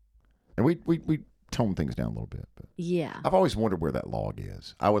 And we toned things down a little bit. But Yeah. I've always wondered where that log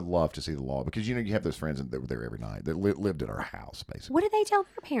is. I would love to see the log because, you know, you have those friends that were there every night that lived at our house, basically. What did they tell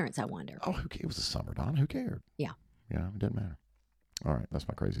their parents, I wonder? Oh, it was the summer, Don. Who cared? Yeah. You know, it didn't matter. All right. That's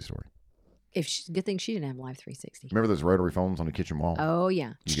my crazy story. Good thing she didn't have Live 360. Remember those rotary phones on the kitchen wall? Oh,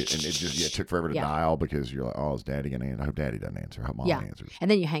 yeah. And it just it took forever to dial because you're like, oh, is Daddy gonna answer? I hope Daddy doesn't answer. I hope Mom answers.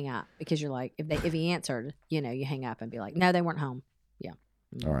 And then you hang up because you're like, if he answered, you know, you hang up and be like, no, they weren't home. Yeah.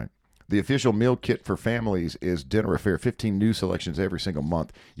 Mm-hmm. All right. The official meal kit for families is Dinner Affair. 15 new selections every single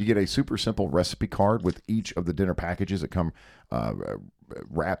month. You get a super simple recipe card with each of the dinner packages that come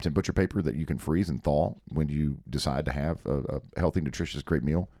wrapped in butcher paper that you can freeze and thaw when you decide to have a healthy, nutritious, great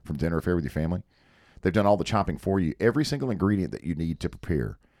meal from Dinner Affair with your family. They've done all the chopping for you. Every single ingredient that you need to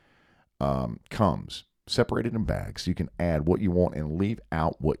prepare comes separated in bags. You can add what you want and leave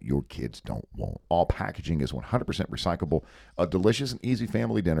out what your kids don't want. All packaging is 100% recyclable. A delicious and easy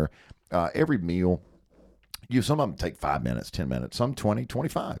family dinner. Every meal, some of them take 5 minutes, 10 minutes, some 20,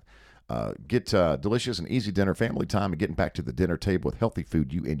 25. Get delicious and easy dinner, family time, and getting back to the dinner table with healthy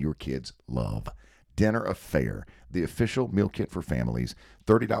food you and your kids love. Dinner Affair, the official meal kit for families.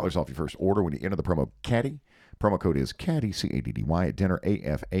 $30 off your first order when you enter the promo Caddy. Promo code is Caddy, Caddy, at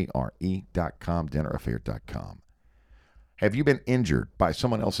dinnerafare.com, dinneraffair.com. Have you been injured by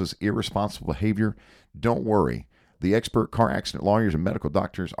someone else's irresponsible behavior? Don't worry. The expert car accident lawyers and medical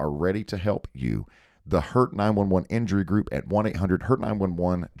doctors are ready to help you. The Hurt 911 Injury Group at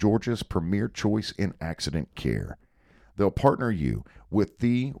 1-800-HURT-911, Georgia's premier choice in accident care. They'll partner you with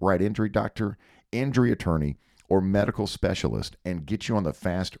the right injury doctor, injury attorney, or medical specialist and get you on the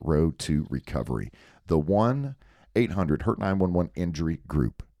fast road to recovery. The 1-800-HURT-911 Injury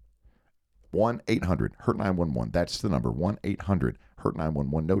Group. 1-800-HURT-911. That's the number,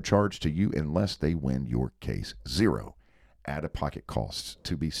 1-800-HURT-911. No charge to you unless they win your case. Zero out-of-pocket costs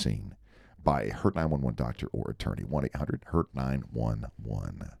to be seen by a Hurt 911 doctor or attorney.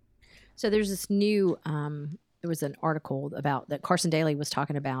 1-800-HURT-911. So there's this new, there was an article about that Carson Daly was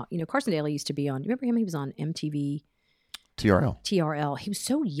talking about. You know, Carson Daly used to be on, remember him? He was on MTV. TRL. He was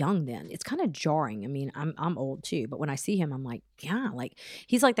so young then. It's kind of jarring. I mean, I'm old too, but when I see him, I'm like, yeah, like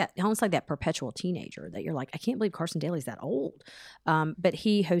he's like that, almost like that perpetual teenager that you're like, I can't believe Carson Daly's that old. But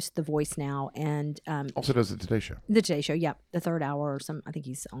he hosts The Voice now, and also does the Today Show. The Today Show, yeah, the third hour or some. I think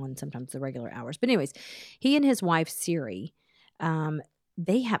he's on sometimes the regular hours. But anyways, he and his wife Siri,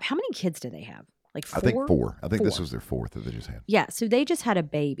 they have, how many kids do they have? Like 4? I think 4. I think this was their 4th that they just had. Yeah, so they just had a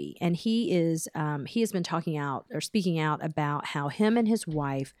baby, and he has been speaking out about how him and his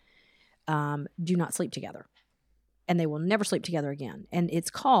wife do not sleep together, and they will never sleep together again. And it's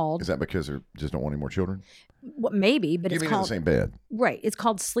called. Is that because they just don't want any more children? Well, maybe, but it's called in the same bed, right? It's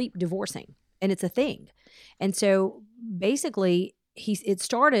called sleep divorcing, and it's a thing. And so basically, it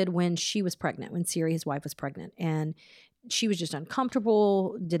started when she was pregnant, when Siri, his wife, was pregnant, and she was just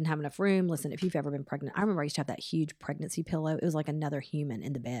uncomfortable, didn't have enough room. Listen, if you've ever been pregnant, I remember I used to have that huge pregnancy pillow. It was like another human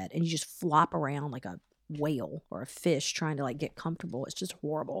in the bed, and you just flop around like a whale or a fish trying to like get comfortable. It's just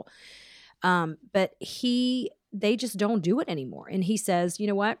horrible. But they just don't do it anymore. And he says, you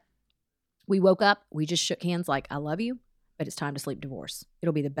know what? We woke up, we just shook hands like, I love you, but it's time to sleep divorce.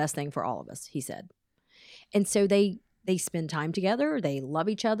 It'll be the best thing for all of us, he said. And so they spend time together. They love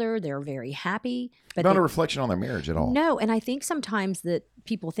each other. They're very happy. But not a reflection on their marriage at all. No, and I think sometimes that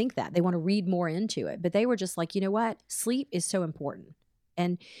people think that. They want to read more into it. But they were just like, you know what? Sleep is so important.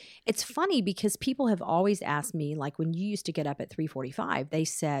 And it's funny because people have always asked me, like when you used to get up at 3:45, they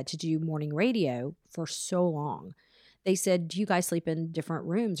said to do morning radio for so long they said, do you guys sleep in different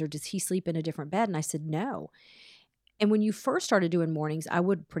rooms or does he sleep in a different bed? And I said, no. And when you first started doing mornings, I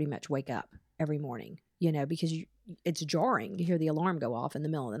would pretty much wake up every morning, because it's jarring to hear the alarm go off in the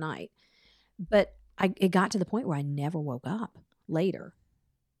middle of the night. But it got to the point where I never woke up later.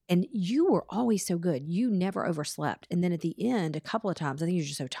 And you were always so good. You never overslept. And then at the end, a couple of times, I think you're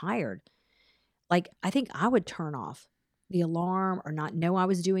just so tired. Like, I think I would turn off the alarm or not know I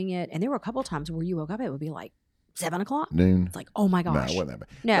was doing it. And there were a couple of times where you woke up, it would be like 7 o'clock. Noon. It's like, oh my gosh. No, it wasn't that bad.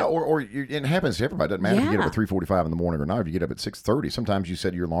 No. Or it happens to everybody. It doesn't matter if you get up at 3:45 in the morning or not. If you get up at 6:30, sometimes you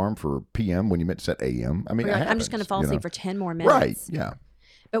set your alarm for PM when you meant to set AM. I mean, Like, I'm just going to fall asleep for 10 more minutes. Right, yeah.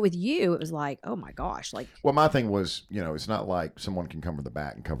 But with you, it was like, oh my gosh. Like, well, my thing was, it's not like someone can come from the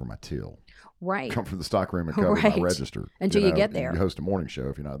back and cover my till. Right. Come from the stock room and cover my register. Until you get there. You host a morning show.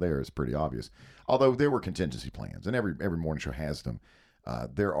 If you're not there, it's pretty obvious. Although there were contingency plans, and every morning show has them.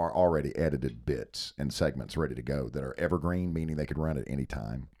 There are already edited bits and segments ready to go that are evergreen, meaning they could run at any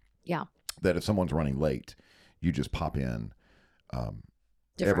time. Yeah. That if someone's running late, you just pop in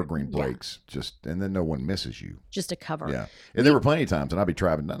evergreen breaks, and then no one misses you. Just to cover. Yeah. And there were plenty of times, and I'd be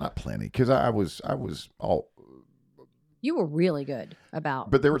driving, not plenty, because I was all. You were really good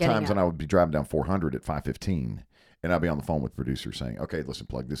about. But there were times when I would be driving down 400 at 5:15. And I'll be on the phone with producers saying, okay, listen,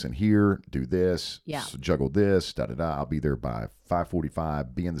 plug this in here, do this, juggle this, da-da-da. I'll be there by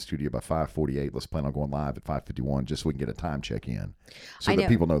 5:45, be in the studio by 5:48. Let's plan on going live at 5:51 just so we can get a time check in so that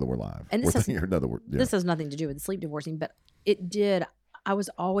people know that we're live. And this has nothing to do with sleep divorcing, but it did. I was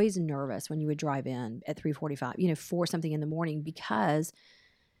always nervous when you would drive in at 3:45, for something in the morning because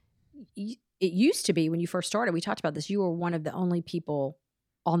it used to be when you first started, we talked about this, you were one of the only people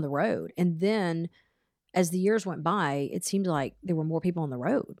on the road. And then as the years went by, it seemed like there were more people on the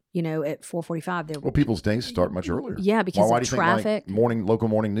road. At 4:45, well, people's days start much earlier. Yeah, because why of do you traffic. Think, local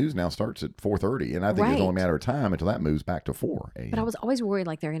morning news now starts at 4:30, and I think it's only a matter of time until that moves back to 4 a.m. But I was always worried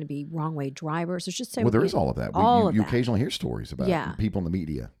like they're going to be wrong way drivers. There's just so there is all of that. You occasionally hear stories about people in the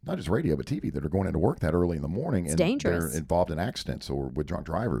media, not just radio but TV, that are going into work that early in the morning and dangerous. They're involved in accidents or with drunk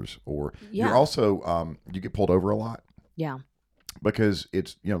drivers, or you're also you get pulled over a lot. Yeah, because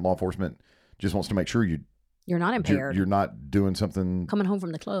it's law enforcement just wants to make sure you're not impaired. You're not doing something. Coming home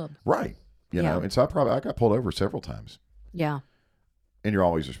from the club. Right. You know, and so I got pulled over several times. Yeah. And you're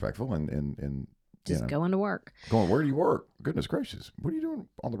always respectful and just going to work. Where do you work? Goodness gracious. What are you doing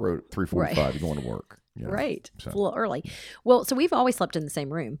on the road at 3:45? Right. You're going to work. Right. So. It's a little early. Well, so we've always slept in the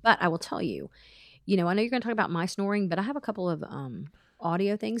same room, but I will tell you, I know you're going to talk about my snoring, but I have a couple of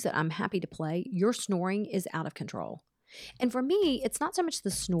audio things that I'm happy to play. Your snoring is out of control. And for me, it's not so much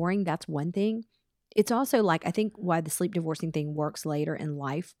the snoring. That's one thing. It's also like, I think why the sleep divorcing thing works later in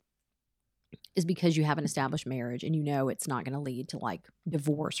life is because you have an established marriage and it's not going to lead to like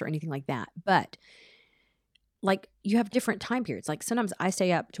divorce or anything like that. But like you have different time periods. Like sometimes I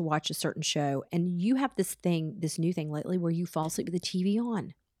stay up to watch a certain show and you have this new thing lately where you fall asleep with the TV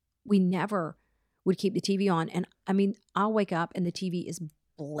on. We never would keep the TV on. And I mean, I'll wake up and the TV is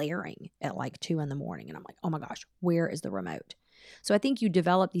blaring at like 2 a.m. and I'm like, oh my gosh, where is the remote? So I think you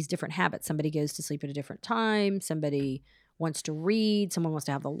develop these different habits. Somebody goes to sleep at a different time. Somebody wants to read. Someone wants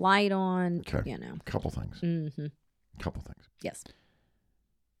to have the light on. Okay. Couple things. Mm-hmm. Couple things. Yes.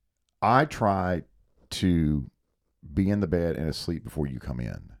 I try to be in the bed and asleep before you come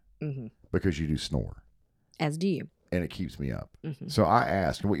in because you do snore. As do you. And it keeps me up. Mm-hmm. So I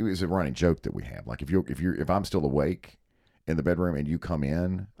asked, it's a running joke that we have. Like if I'm still awake in the bedroom and you come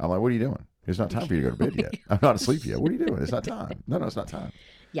in, I'm like, what are you doing? It's not time for you to go to bed yet. I'm not asleep yet. What are you doing? It's not time. No, it's not time.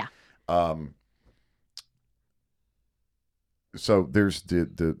 Yeah. So there's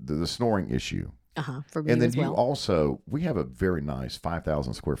the snoring issue. For me and then as well. We have a very nice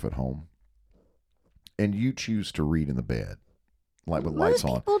 5,000 square foot home, and you choose to read in the bed, like with lights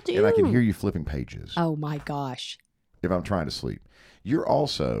on, and I can hear you flipping pages. Oh my gosh! If I'm trying to sleep, you're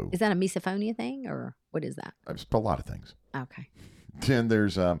also. Is that a misophonia thing, or what is that? It's a lot of things. Okay. Then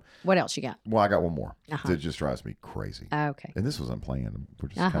there's what else you got? Well, I got one more that just drives me crazy. Okay. And this was unplanned. We're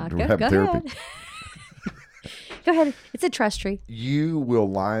just having go therapy. Ahead. Go ahead. It's a trust tree. You will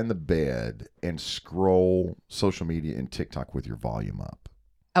lie in the bed and scroll social media and TikTok with your volume up.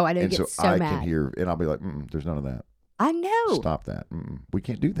 Oh, I know. And so I can hear, and I'll be like, there's none of that. I know. Stop that. We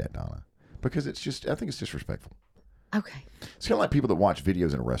can't do that, Donna, because I think it's disrespectful. Okay. It's kind of like people that watch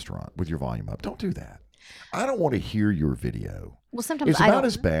videos in a restaurant with your volume up. Don't do that. I don't want to hear your video. Well, sometimes it's about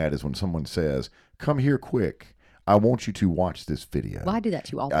as bad as when someone says, "Come here quick. I want you to watch this video." Well, I do that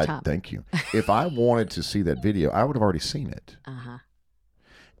too all the time. Thank you. If I wanted to see that video, I would have already seen it. Uh-huh.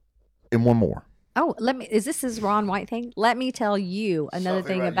 And one more. Oh, is this Ron White thing? Let me tell you another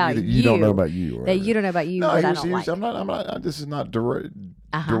Something thing about that you don't know about you. Or that you don't know about you. No, that I don't like. I'm not. This is not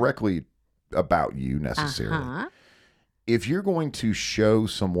directly about you necessarily. If you're going to show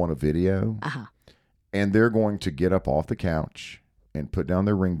someone a video, and they're going to get up off the couch and put down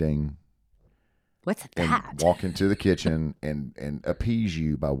their ring ding. What's that? And walk into the kitchen and appease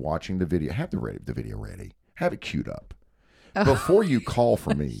you by watching the video. Have the video ready. Have it queued up. Before you call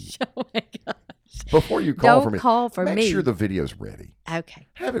for me. Oh my gosh. Before you call for me. Make Make sure the video's ready. Okay.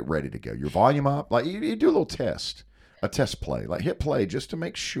 Have it ready to go. Your volume up. Like you do a little test. A test play. Like hit play just to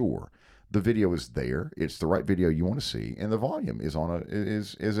make sure the video is there. It's the right video you want to see. And the volume is on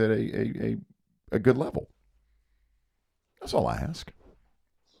is at a good level. That's all I ask.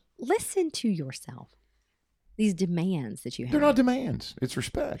 Listen to yourself. These demands that you have. They're not demands. It's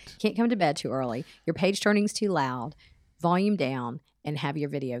respect. Can't come to bed too early. Your page turning's too loud. Volume down and have your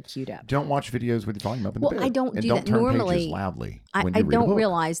video queued up. Don't watch videos with your volume up in the bed. I don't do that. Don't turn Normally, pages loudly when I you read a don't book.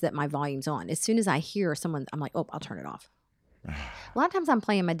 realize that my volume's on. As soon as I hear someone, I'm like, oh, I'll turn it off. A lot of times I'm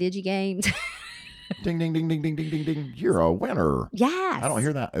playing my digi games. Ding, ding, ding, ding, ding, ding, ding, ding. You're a winner. Yes. I don't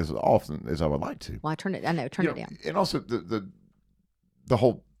hear that as often as I would like to. Well, turn it down. And also the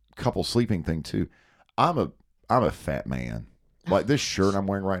whole couple sleeping thing too. I'm a fat man. Like this shirt I'm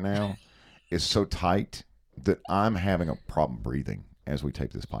wearing right now is so tight that I'm having a problem breathing as we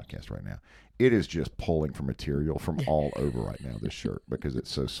tape this podcast right now. It is just pulling for material from all over right now, this shirt, because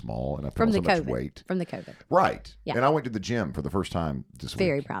it's so small and I put on so much weight. From the COVID. Right. Yeah. And I went to the gym for the first time this week.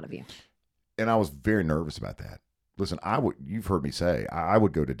 Very proud of you. And I was very nervous about that. Listen, you've heard me say, I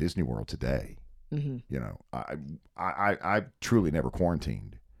would go to Disney World today. Mm-hmm. You know, I truly never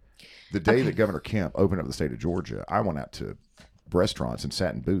quarantined. The day that Governor Kemp opened up the state of Georgia, I went out to restaurants and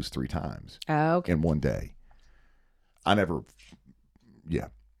sat in booths 3 times in one day. I never,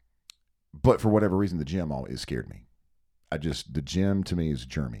 But for whatever reason, the gym always scared me. The gym to me is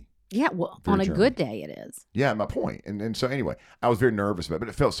germy. Yeah, well, Very on a germy. good day it is. Yeah, my point. And so anyway, I was very nervous about it, but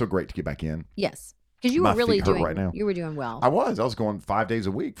it felt so great to get back in. Yes. Because you My were really feet hurt doing right now. You were doing well. I was going 5 days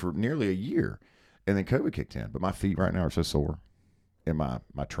a week for nearly a year. And then COVID kicked in. But my feet right now are so sore. And my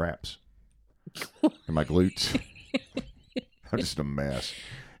traps. And my glutes. I'm just a mess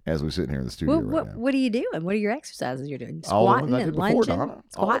as we're sitting here in the studio right now. What are you doing? What are your exercises you're doing? All the Squatting ones I and did before, lunging? Donna.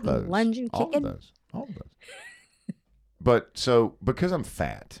 Squatting, all of those. lunging, kicking? All of those. But so because I'm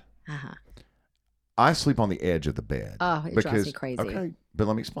fat, Uh-huh. I sleep on the edge of the bed. Oh, it drives me crazy. Okay, but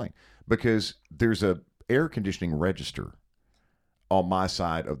let me explain. Because there's a air conditioning register on my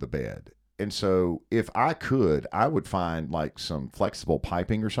side of the bed. And so if I could, I would find like some flexible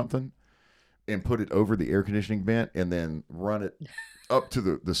piping or something and put it over the air conditioning vent and then run it up to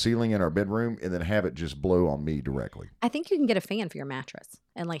the ceiling in our bedroom and then have it just blow on me directly. I think you can get a fan for your mattress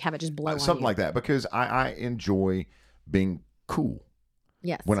and like have it just blow on you. Something like that, because I enjoy being cool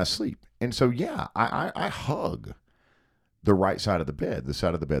Yes. when I sleep. And so, I hug the right side of the bed, the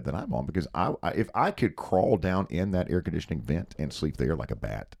side of the bed that I'm on, because if I could crawl down in that air conditioning vent and sleep there like a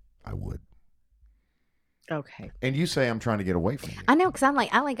bat, I would. Okay. And you say I'm trying to get away from you. I know, because I'm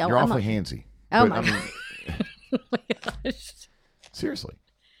like, You're awfully handsy. Oh, But, my gosh. Seriously.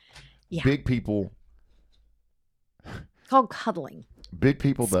 Yeah. Big people, It's called cuddling. though,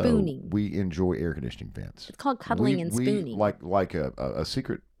 Spooning. we enjoy air conditioning vents. It's called cuddling and spooning. Like a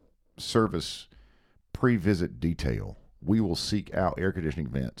Secret Service pre-visit detail. We will seek out air conditioning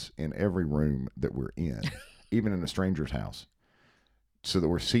vents in every room that we're in, even in a stranger's house, so that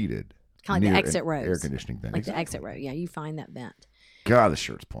we're seated. Kind of like near the exit an rows. air conditioning vent. Like Exactly. the exit row. Yeah, you find that vent. God, the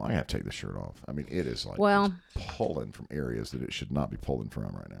shirt's pulling. I have to take the shirt off. I mean, it is like Well- it's pulling from areas that it should not be pulling from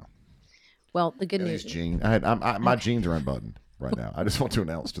right now. Well, the good And news. these jeans, my jeans are unbuttoned right now. I just want to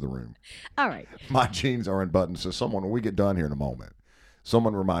announce to the room, All right. my jeans are unbuttoned. So when we get done here in a moment,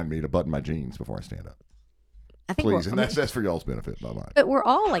 someone remind me to button my jeans before I stand up, I think please. And that's for y'all's benefit, not mine. But we're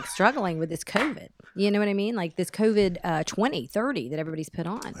all like struggling with this COVID. You know what I mean? Like this COVID 2030 that everybody's put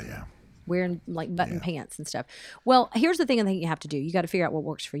on. Yeah. Wearing like button pants and stuff. Well, here's the thing I think you have to do. You got to figure out what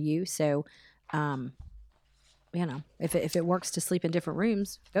works for you. So, if it works to sleep in different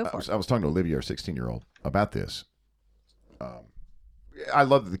rooms, go for it. I was talking to Olivia, our 16-year-old, about this. I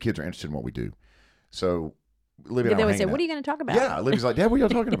love that the kids are interested in what we do. So, Olivia and They I were would say, hanging "What are out. you going to talk about?" Yeah, Olivia's like, Dad, what are y'all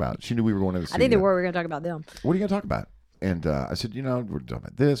talking about? She knew we were going to the I studio. think they were. We're going to talk about them. What are you going to talk about? And I said, we're talking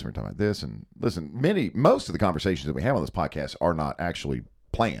about this, we're talking about this. And listen, most of the conversations that we have on this podcast are not actually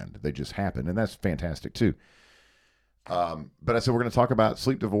planned. They just happen. And that's fantastic too. But I said, we're going to talk about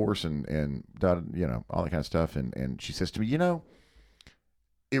sleep divorce and all that kind of stuff. And she says to me,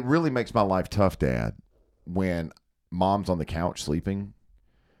 it really makes my life tough, Dad, when Mom's on the couch sleeping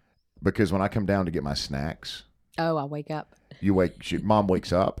because when I come down to get my snacks, Oh, I'll wake up. Mom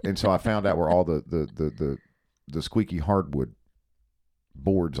wakes up, and so I found out where all the squeaky hardwood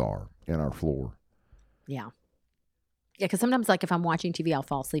boards are in our floor. Yeah. Yeah, because sometimes, like, if I'm watching TV, I'll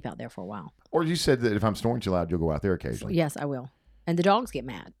fall asleep out there for a while. Or you said that if I'm snoring too loud, you'll go out there occasionally. Yes, I will. And the dogs get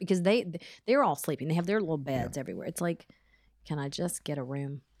mad because they're all sleeping. They have their little beds everywhere. It's like, can I just get a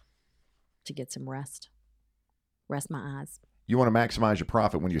room to get some rest? Rest my eyes. You want to maximize your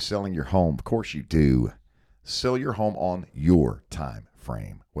profit when you're selling your home. Of course you do. Sell your home on your time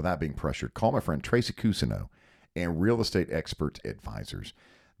frame without being pressured. Call my friend Tracy Cousineau and Real Estate Expert Advisors.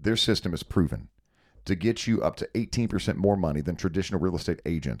 Their system is proven to get you up to 18% more money than traditional real estate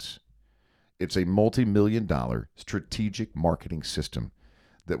agents. It's a multi-million-dollar strategic marketing system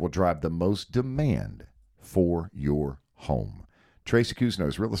that will drive the most demand for your home. Tracy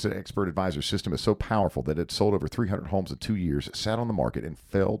Cousineau's Real Estate Expert Advisor system is so powerful that it sold over 300 homes in 2 years, sat on the market, and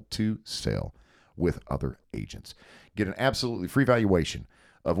failed to sell with other agents. Get an absolutely free valuation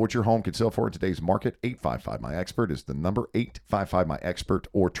of what your home can sell for in today's market. 855-MY-EXPERT is the number, 855-MY-EXPERT,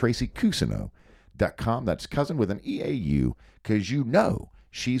 or TracyCousineau.com. That's cousin with an EAU, because you know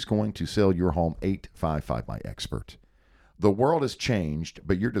she's going to sell your home. 855-MY-EXPERT. The world has changed,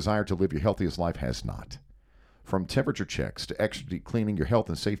 but your desire to live your healthiest life has not. From temperature checks to extra deep cleaning, your health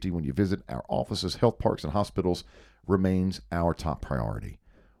and safety when you visit our offices, health parks, and hospitals remains our top priority.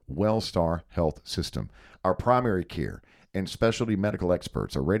 Wellstar Health System. Our primary care and specialty medical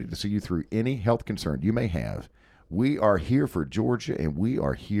experts are ready to see you through any health concern you may have. We are here for Georgia, and we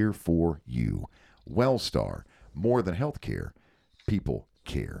are here for you. Wellstar, more than healthcare, people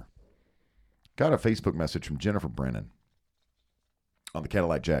care. Got a Facebook message from Jennifer Brennan on the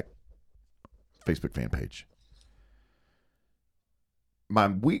Cadillac Jack Facebook fan page. My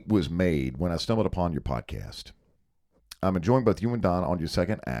week was made when I stumbled upon your podcast. I'm enjoying both you and Donna on your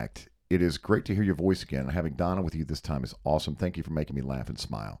second act. It is great to hear your voice again. Having Donna with you this time is awesome. Thank you for making me laugh and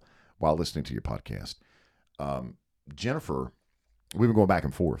smile while listening to your podcast. Jennifer, we've been going back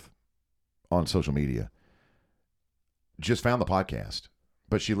and forth on social media. Just found the podcast,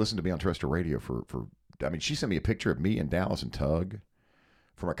 but she listened to me on terrestrial radio she sent me a picture of me and Dallas and Tug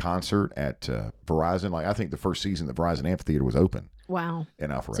from a concert at Verizon. Like, I think the first season the Verizon Amphitheater was open. Wow.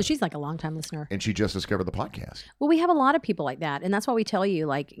 In Alpharetta. So she's like a longtime listener. And she just discovered the podcast. Well, we have a lot of people like that. And that's why we tell you,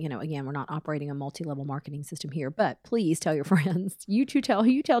 like, again, we're not operating a multi-level marketing system here, but please tell your friends. You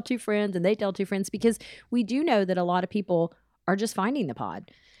tell two friends and they tell two friends, because we do know that a lot of people are just finding the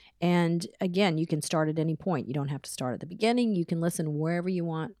pod. And again, you can start at any point. You don't have to start at the beginning. You can listen wherever you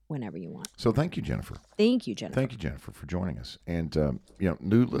want, whenever you want. So thank you, Jennifer. Thank you, Jennifer. Thank you, Jennifer, for joining us. And,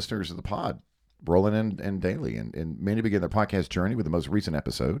 new listeners of the pod, rolling in daily. And many begin their podcast journey with the most recent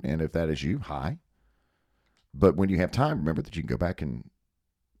episode. And if that is you, hi. But when you have time, remember that you can go back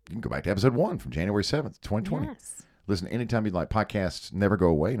to episode 1 from January 7th, 2020. Yes. Listen anytime you'd like. Podcasts never go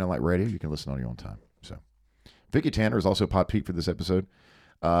away. Like radio, you can listen on your own time. So Vicki Tanner is also Pod Pete for this episode.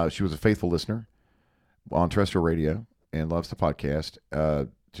 She was a faithful listener on terrestrial radio and loves the podcast.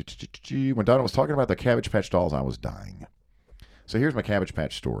 When Donna was talking about the Cabbage Patch dolls, I was dying. So here's my Cabbage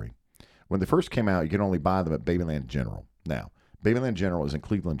Patch story. When they first came out, you could only buy them at Babyland General. Now, Babyland General is in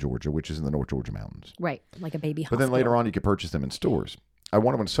Cleveland, Georgia, which is in the North Georgia mountains. Right, like a baby But hospital. then later on, you could purchase them in stores. I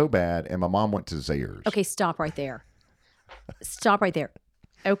wanted one so bad, and my mom went to Zayre's. Okay, stop right there.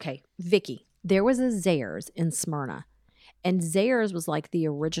 Okay, Vicky, there was a Zayre's in Smyrna. And Zayre's was like the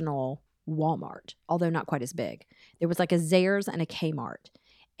original Walmart, although not quite as big. There was like a Zayre's and a Kmart.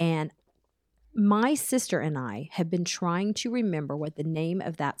 And my sister and I have been trying to remember what the name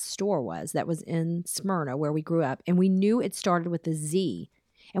of that store was that was in Smyrna where we grew up. And we knew it started with a Z.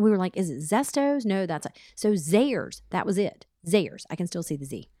 And we were like, is it Zesto's? No, so Zayre's. That was it. Zayre's. I can still see the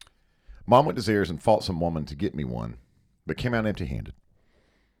Z. Mom went to Zayre's and fought some woman to get me one, but came out empty-handed.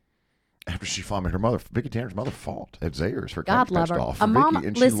 After she fought me, her mother, Vicki Tanner's mother, fought at Zayre's for God love her. doll for Vicki,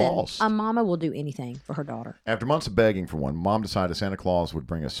 and she lost. A mama will do anything for her daughter. After months of begging for one, Mom decided Santa Claus would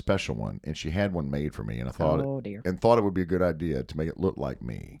bring a special one, and she had one made for me. And I thought, thought it would be a good idea to make it look like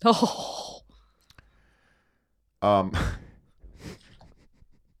me. Oh. I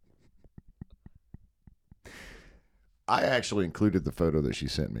actually included the photo that she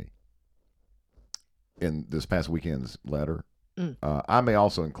sent me in this past weekend's letter. I may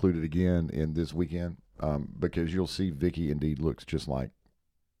also include it again in this weekend because you'll see Vicki indeed looks just like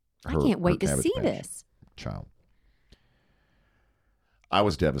her. I can't wait to Cabbage see Patch this. Child. I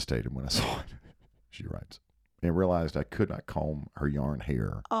was devastated when I saw it, she writes, and realized I could not comb her yarn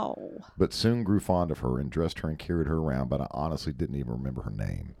hair. Oh. But soon grew fond of her and dressed her and carried her around, but I honestly didn't even remember her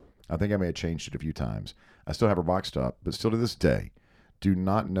name. I think I may have changed it a few times. I still have her boxed up, but still to this day, do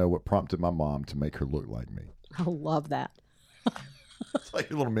not know what prompted my mom to make her look like me. I love that. It's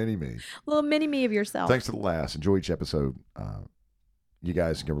like a little mini me. A little mini me of yourself. Thanks to the last. Enjoy each episode. You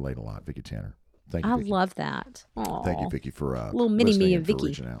guys can relate a lot. Vicky Tanner. Thank you, I Vicky. love that. Aww. Thank you, Vicky, for little mini me of for Vicky.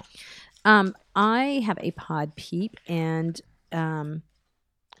 reaching out. I have a pod peep, and oh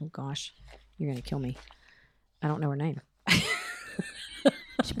gosh, you're gonna kill me. I don't know her name.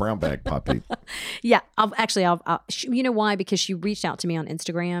 It's a brown bag pod peep. Yeah, I'll you know why? Because she reached out to me on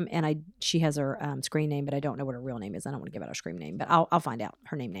Instagram, and she has her screen name, but I don't know what her real name is. I don't want to give out her screen name, but I'll find out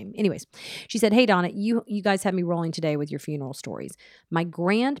her name. Anyways, she said, "Hey Donna, you guys have me rolling today with your funeral stories. My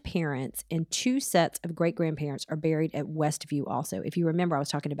grandparents and 2 sets of great grandparents are buried at Westview. Also, if you remember, I was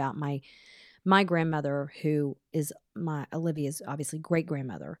talking about my grandmother, who is Olivia's obviously great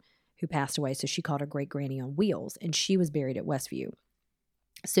grandmother, who passed away. So she called her great granny on wheels, and she was buried at Westview."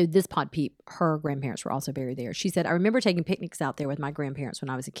 So this pod peep, her grandparents were also buried there. She said, "I remember taking picnics out there with my grandparents when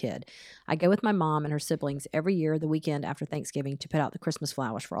I was a kid. I go with my mom and her siblings every year the weekend after Thanksgiving to put out the Christmas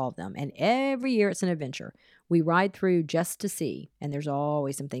flowers for all of them. And every year it's an adventure. We ride through just to see, and there's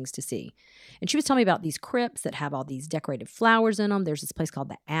always some things to see." And she was telling me about these crypts that have all these decorated flowers in them. There's this place called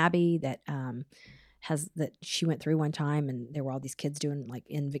the Abbey that that she went through one time, and there were all these kids doing like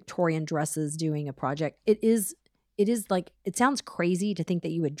in Victorian dresses doing a project. It is like, it sounds crazy to think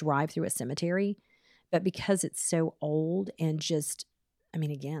that you would drive through a cemetery, but because it's so old and just, I mean,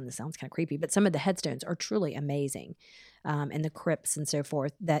 again, this sounds kind of creepy, but some of the headstones are truly amazing. And the crypts and so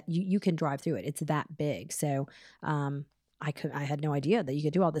forth, that you can drive through it. It's that big. So I had no idea that you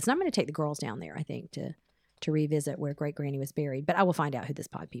could do all this. And I'm going to take the girls down there, I think, to revisit where great granny was buried. But I will find out who this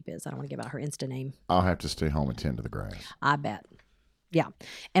pod peep is. I don't want to give out her Insta name. I'll have to stay home and tend to the grass. I bet. Yeah.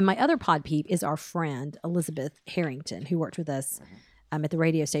 And my other pod peep is our friend, Elizabeth Harrington, who worked with us at the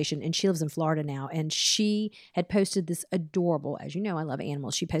radio station. And she lives in Florida now. And she had posted this adorable, as you know, I love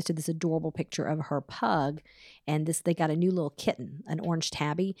animals. She posted this adorable picture of her pug. And they got a new little kitten, an orange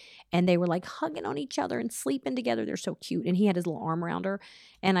tabby. And they were like hugging on each other and sleeping together. They're so cute. And he had his little arm around her.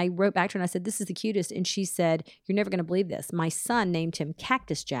 And I wrote back to her and I said, "This is the cutest." And she said, "You're never going to believe this. My son named him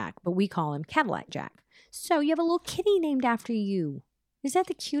Cactus Jack, but we call him Cadillac Jack. So you have a little kitty named after you. Is that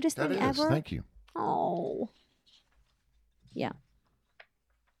the cutest thing ever?" Thank you. Oh. Yeah.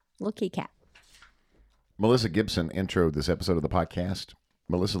 Little kitty cat. Melissa Gibson introed this episode of the podcast.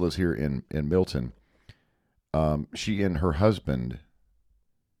 Melissa lives here in Milton. She and her husband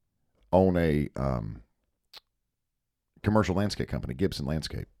own a commercial landscape company, Gibson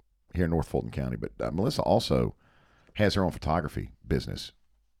Landscape, here in North Fulton County. But Melissa also has her own photography business.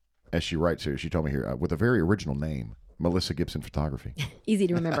 As she writes here, she told me here, with a very original name, Melissa Gibson Photography. Easy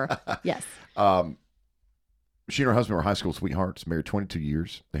to remember. Yes. She and her husband were high school sweethearts, married 22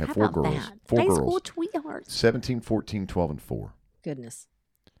 years. They have How 4 about girls. that? 4 high girls. school sweethearts. 17, 14, 12, and 4. Goodness.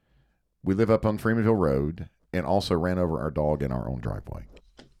 We live up on Freemanville Road and also ran over our dog in our own driveway.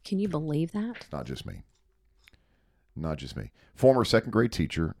 Can you believe that? It's not just me. Not just me. Former 2nd grade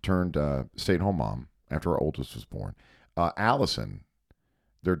teacher turned stay-at-home mom after our oldest was born. Allison,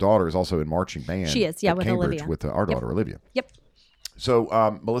 their daughter, is also in marching band. She is, yeah, at with Cambridge Olivia. with our daughter, Olivia. Yep.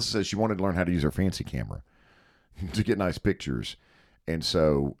 So Melissa says she wanted to learn how to use her fancy camera to get nice pictures. And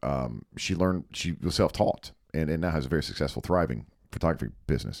so she was self-taught and now has a very successful, thriving photography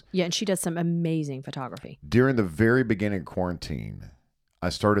business. Yeah, and she does some amazing photography. During the very beginning of quarantine, I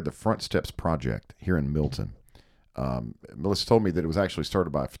started the Front Steps Project here in Milton. Melissa told me that it was actually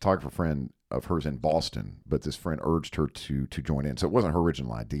started by a photographer friend of hers in Boston, but this friend urged her to join in. So it wasn't her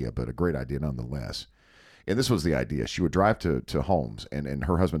original idea, but a great idea nonetheless. And this was the idea. She would drive to homes, and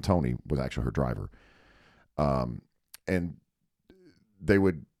her husband, Tony, was actually her driver. And they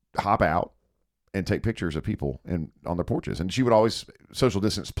would hop out and take pictures of people on their porches. And she would always, social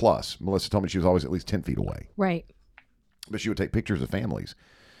distance plus, Melissa told me she was always at least 10 feet away. Right. But she would take pictures of families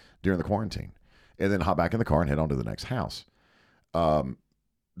during the quarantine and then hop back in the car and head on to the next house.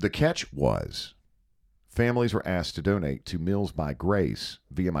 The catch was families were asked to donate to Meals by Grace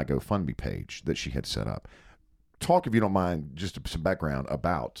via my GoFundMe page that she had set up. Talk, if you don't mind, just some background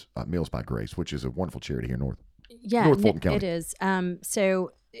about Meals by Grace, which is a wonderful charity here in North Fulton County. It is.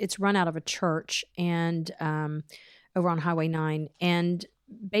 So it's run out of a church and over on Highway 9. And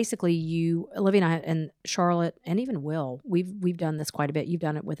basically Olivia and I and Charlotte and even Will, we've done this quite a bit. You've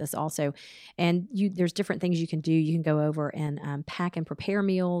done it with us also. And there's different things you can do. You can go over and pack and prepare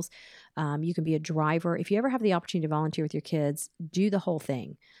meals. You can be a driver. If you ever have the opportunity to volunteer with your kids, do the whole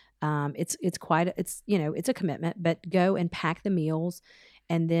thing. It's a commitment, but go and pack the meals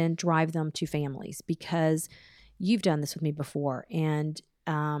and then drive them to families, because you've done this with me before, and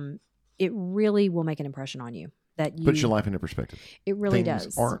it really will make an impression on you. that you... Puts your life into perspective. It really Things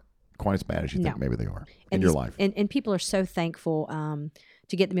does. aren't quite as bad as you think maybe they are in and your life. And people are so thankful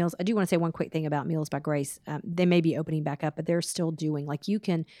to get the meals. I do want to say one quick thing about Meals by Grace. They may be opening back up, but they're still doing, like, you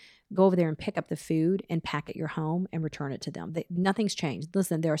can go over there and pick up the food and pack at your home and return it to them. Nothing's changed.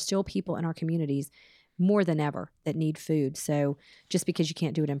 Listen, there are still people in our communities more than ever that need food. So just because you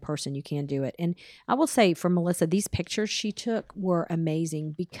can't do it in person, you can do it. And I will say for Melissa, these pictures she took were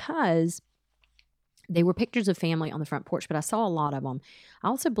amazing because they were pictures of family on the front porch, but I saw a lot of them. I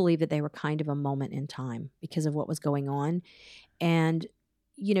also believe that they were kind of a moment in time because of what was going on. And,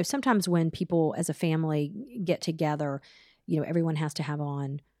 you know, sometimes when people as a family get together, you know, everyone has to have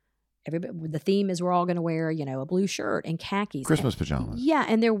on, the theme is we're all going to wear, you know, a blue shirt and khakis. Christmas pajamas. Yeah,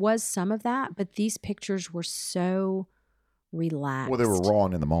 and there was some of that, but these pictures were so relaxed. Well, they were raw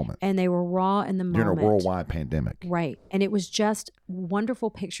and in the moment. And they were raw in the moment. During a worldwide pandemic. Right. And it was just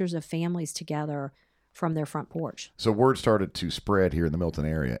wonderful pictures of families together from their front porch. So word started to spread here in the Milton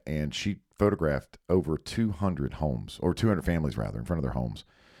area, and she photographed over 200 homes, or 200 families rather, in front of their homes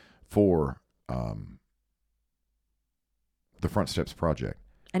for the Front Steps Project.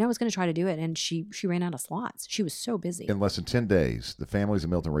 And I was going to try to do it, and she ran out of slots. She was so busy. In less than 10 days, the families in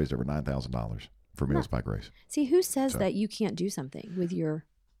Milton raised over $9,000 for Meals by Grace. See, who says that you can't do something with your,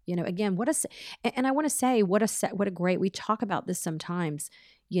 you know, again, and I want to say, what a great, we talk about this sometimes,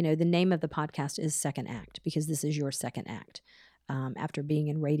 you know, the name of the podcast is Second Act, because this is your second act after being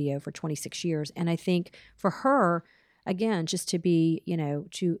in radio for 26 years. And I think for her, again, just to be, you know,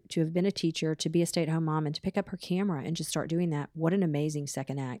 to have been a teacher, to be a stay-at-home mom, and to pick up her camera and just start doing that, what an amazing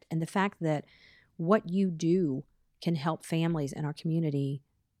second act. And the fact that what you do can help families in our community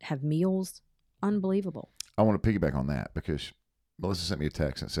have meals, unbelievable. I want to piggyback on that because Melissa sent me a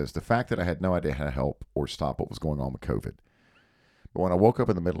text and says, the fact that I had no idea how to help or stop what was going on with COVID. But when I woke up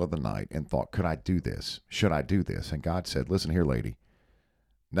in the middle of the night and thought, could I do this? Should I do this? And God said, listen here, lady,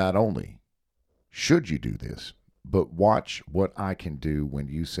 not only should you do this, but watch what I can do when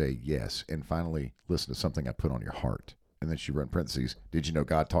you say yes, and finally listen to something I put on your heart. And then she wrote in parentheses, did you know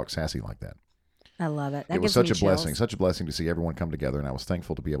God talks sassy like that? I love it. It was such a blessing to see everyone come together, and I was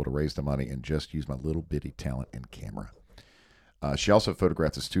thankful to be able to raise the money and just use my little bitty talent and camera. She also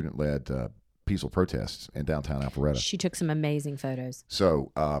photographed the student-led peaceful protests in downtown Alpharetta. She took some amazing photos.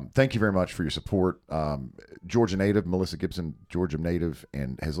 So thank you very much for your support. Georgia native, Melissa Gibson, Georgia native,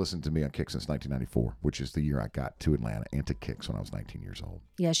 and has listened to me on Kick since 1994, which is the year I got to Atlanta and to Kicks when I was 19 years old.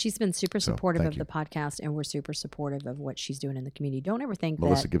 Yeah, she's been super supportive of the podcast, and we're super supportive of what she's doing in the community. Don't ever think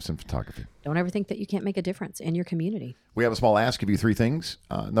Melissa Gibson Photography. Don't ever think that you can't make a difference in your community. We have a small ask of you, 3 things.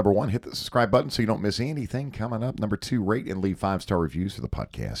 Number 1, hit the subscribe button so you don't miss anything coming up. Number 2, rate and leave 5-star reviews for the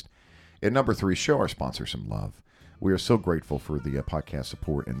podcast. And number 3, show our sponsor some love. We are so grateful for the podcast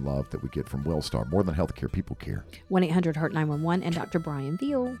support and love that we get from Wellstar. More than healthcare, people care. 1-800-HEART-911 and Dr. Brian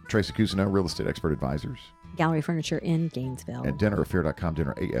Veal. Tracy Cousineau, Real Estate Expert Advisors. Gallery Furniture in Gainesville. And dinneraffair.com,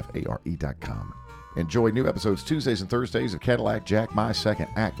 dinnerafare.com. Enjoy new episodes Tuesdays and Thursdays of Cadillac Jack, My Second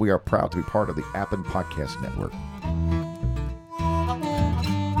Act. We are proud to be part of the Appen Podcast Network.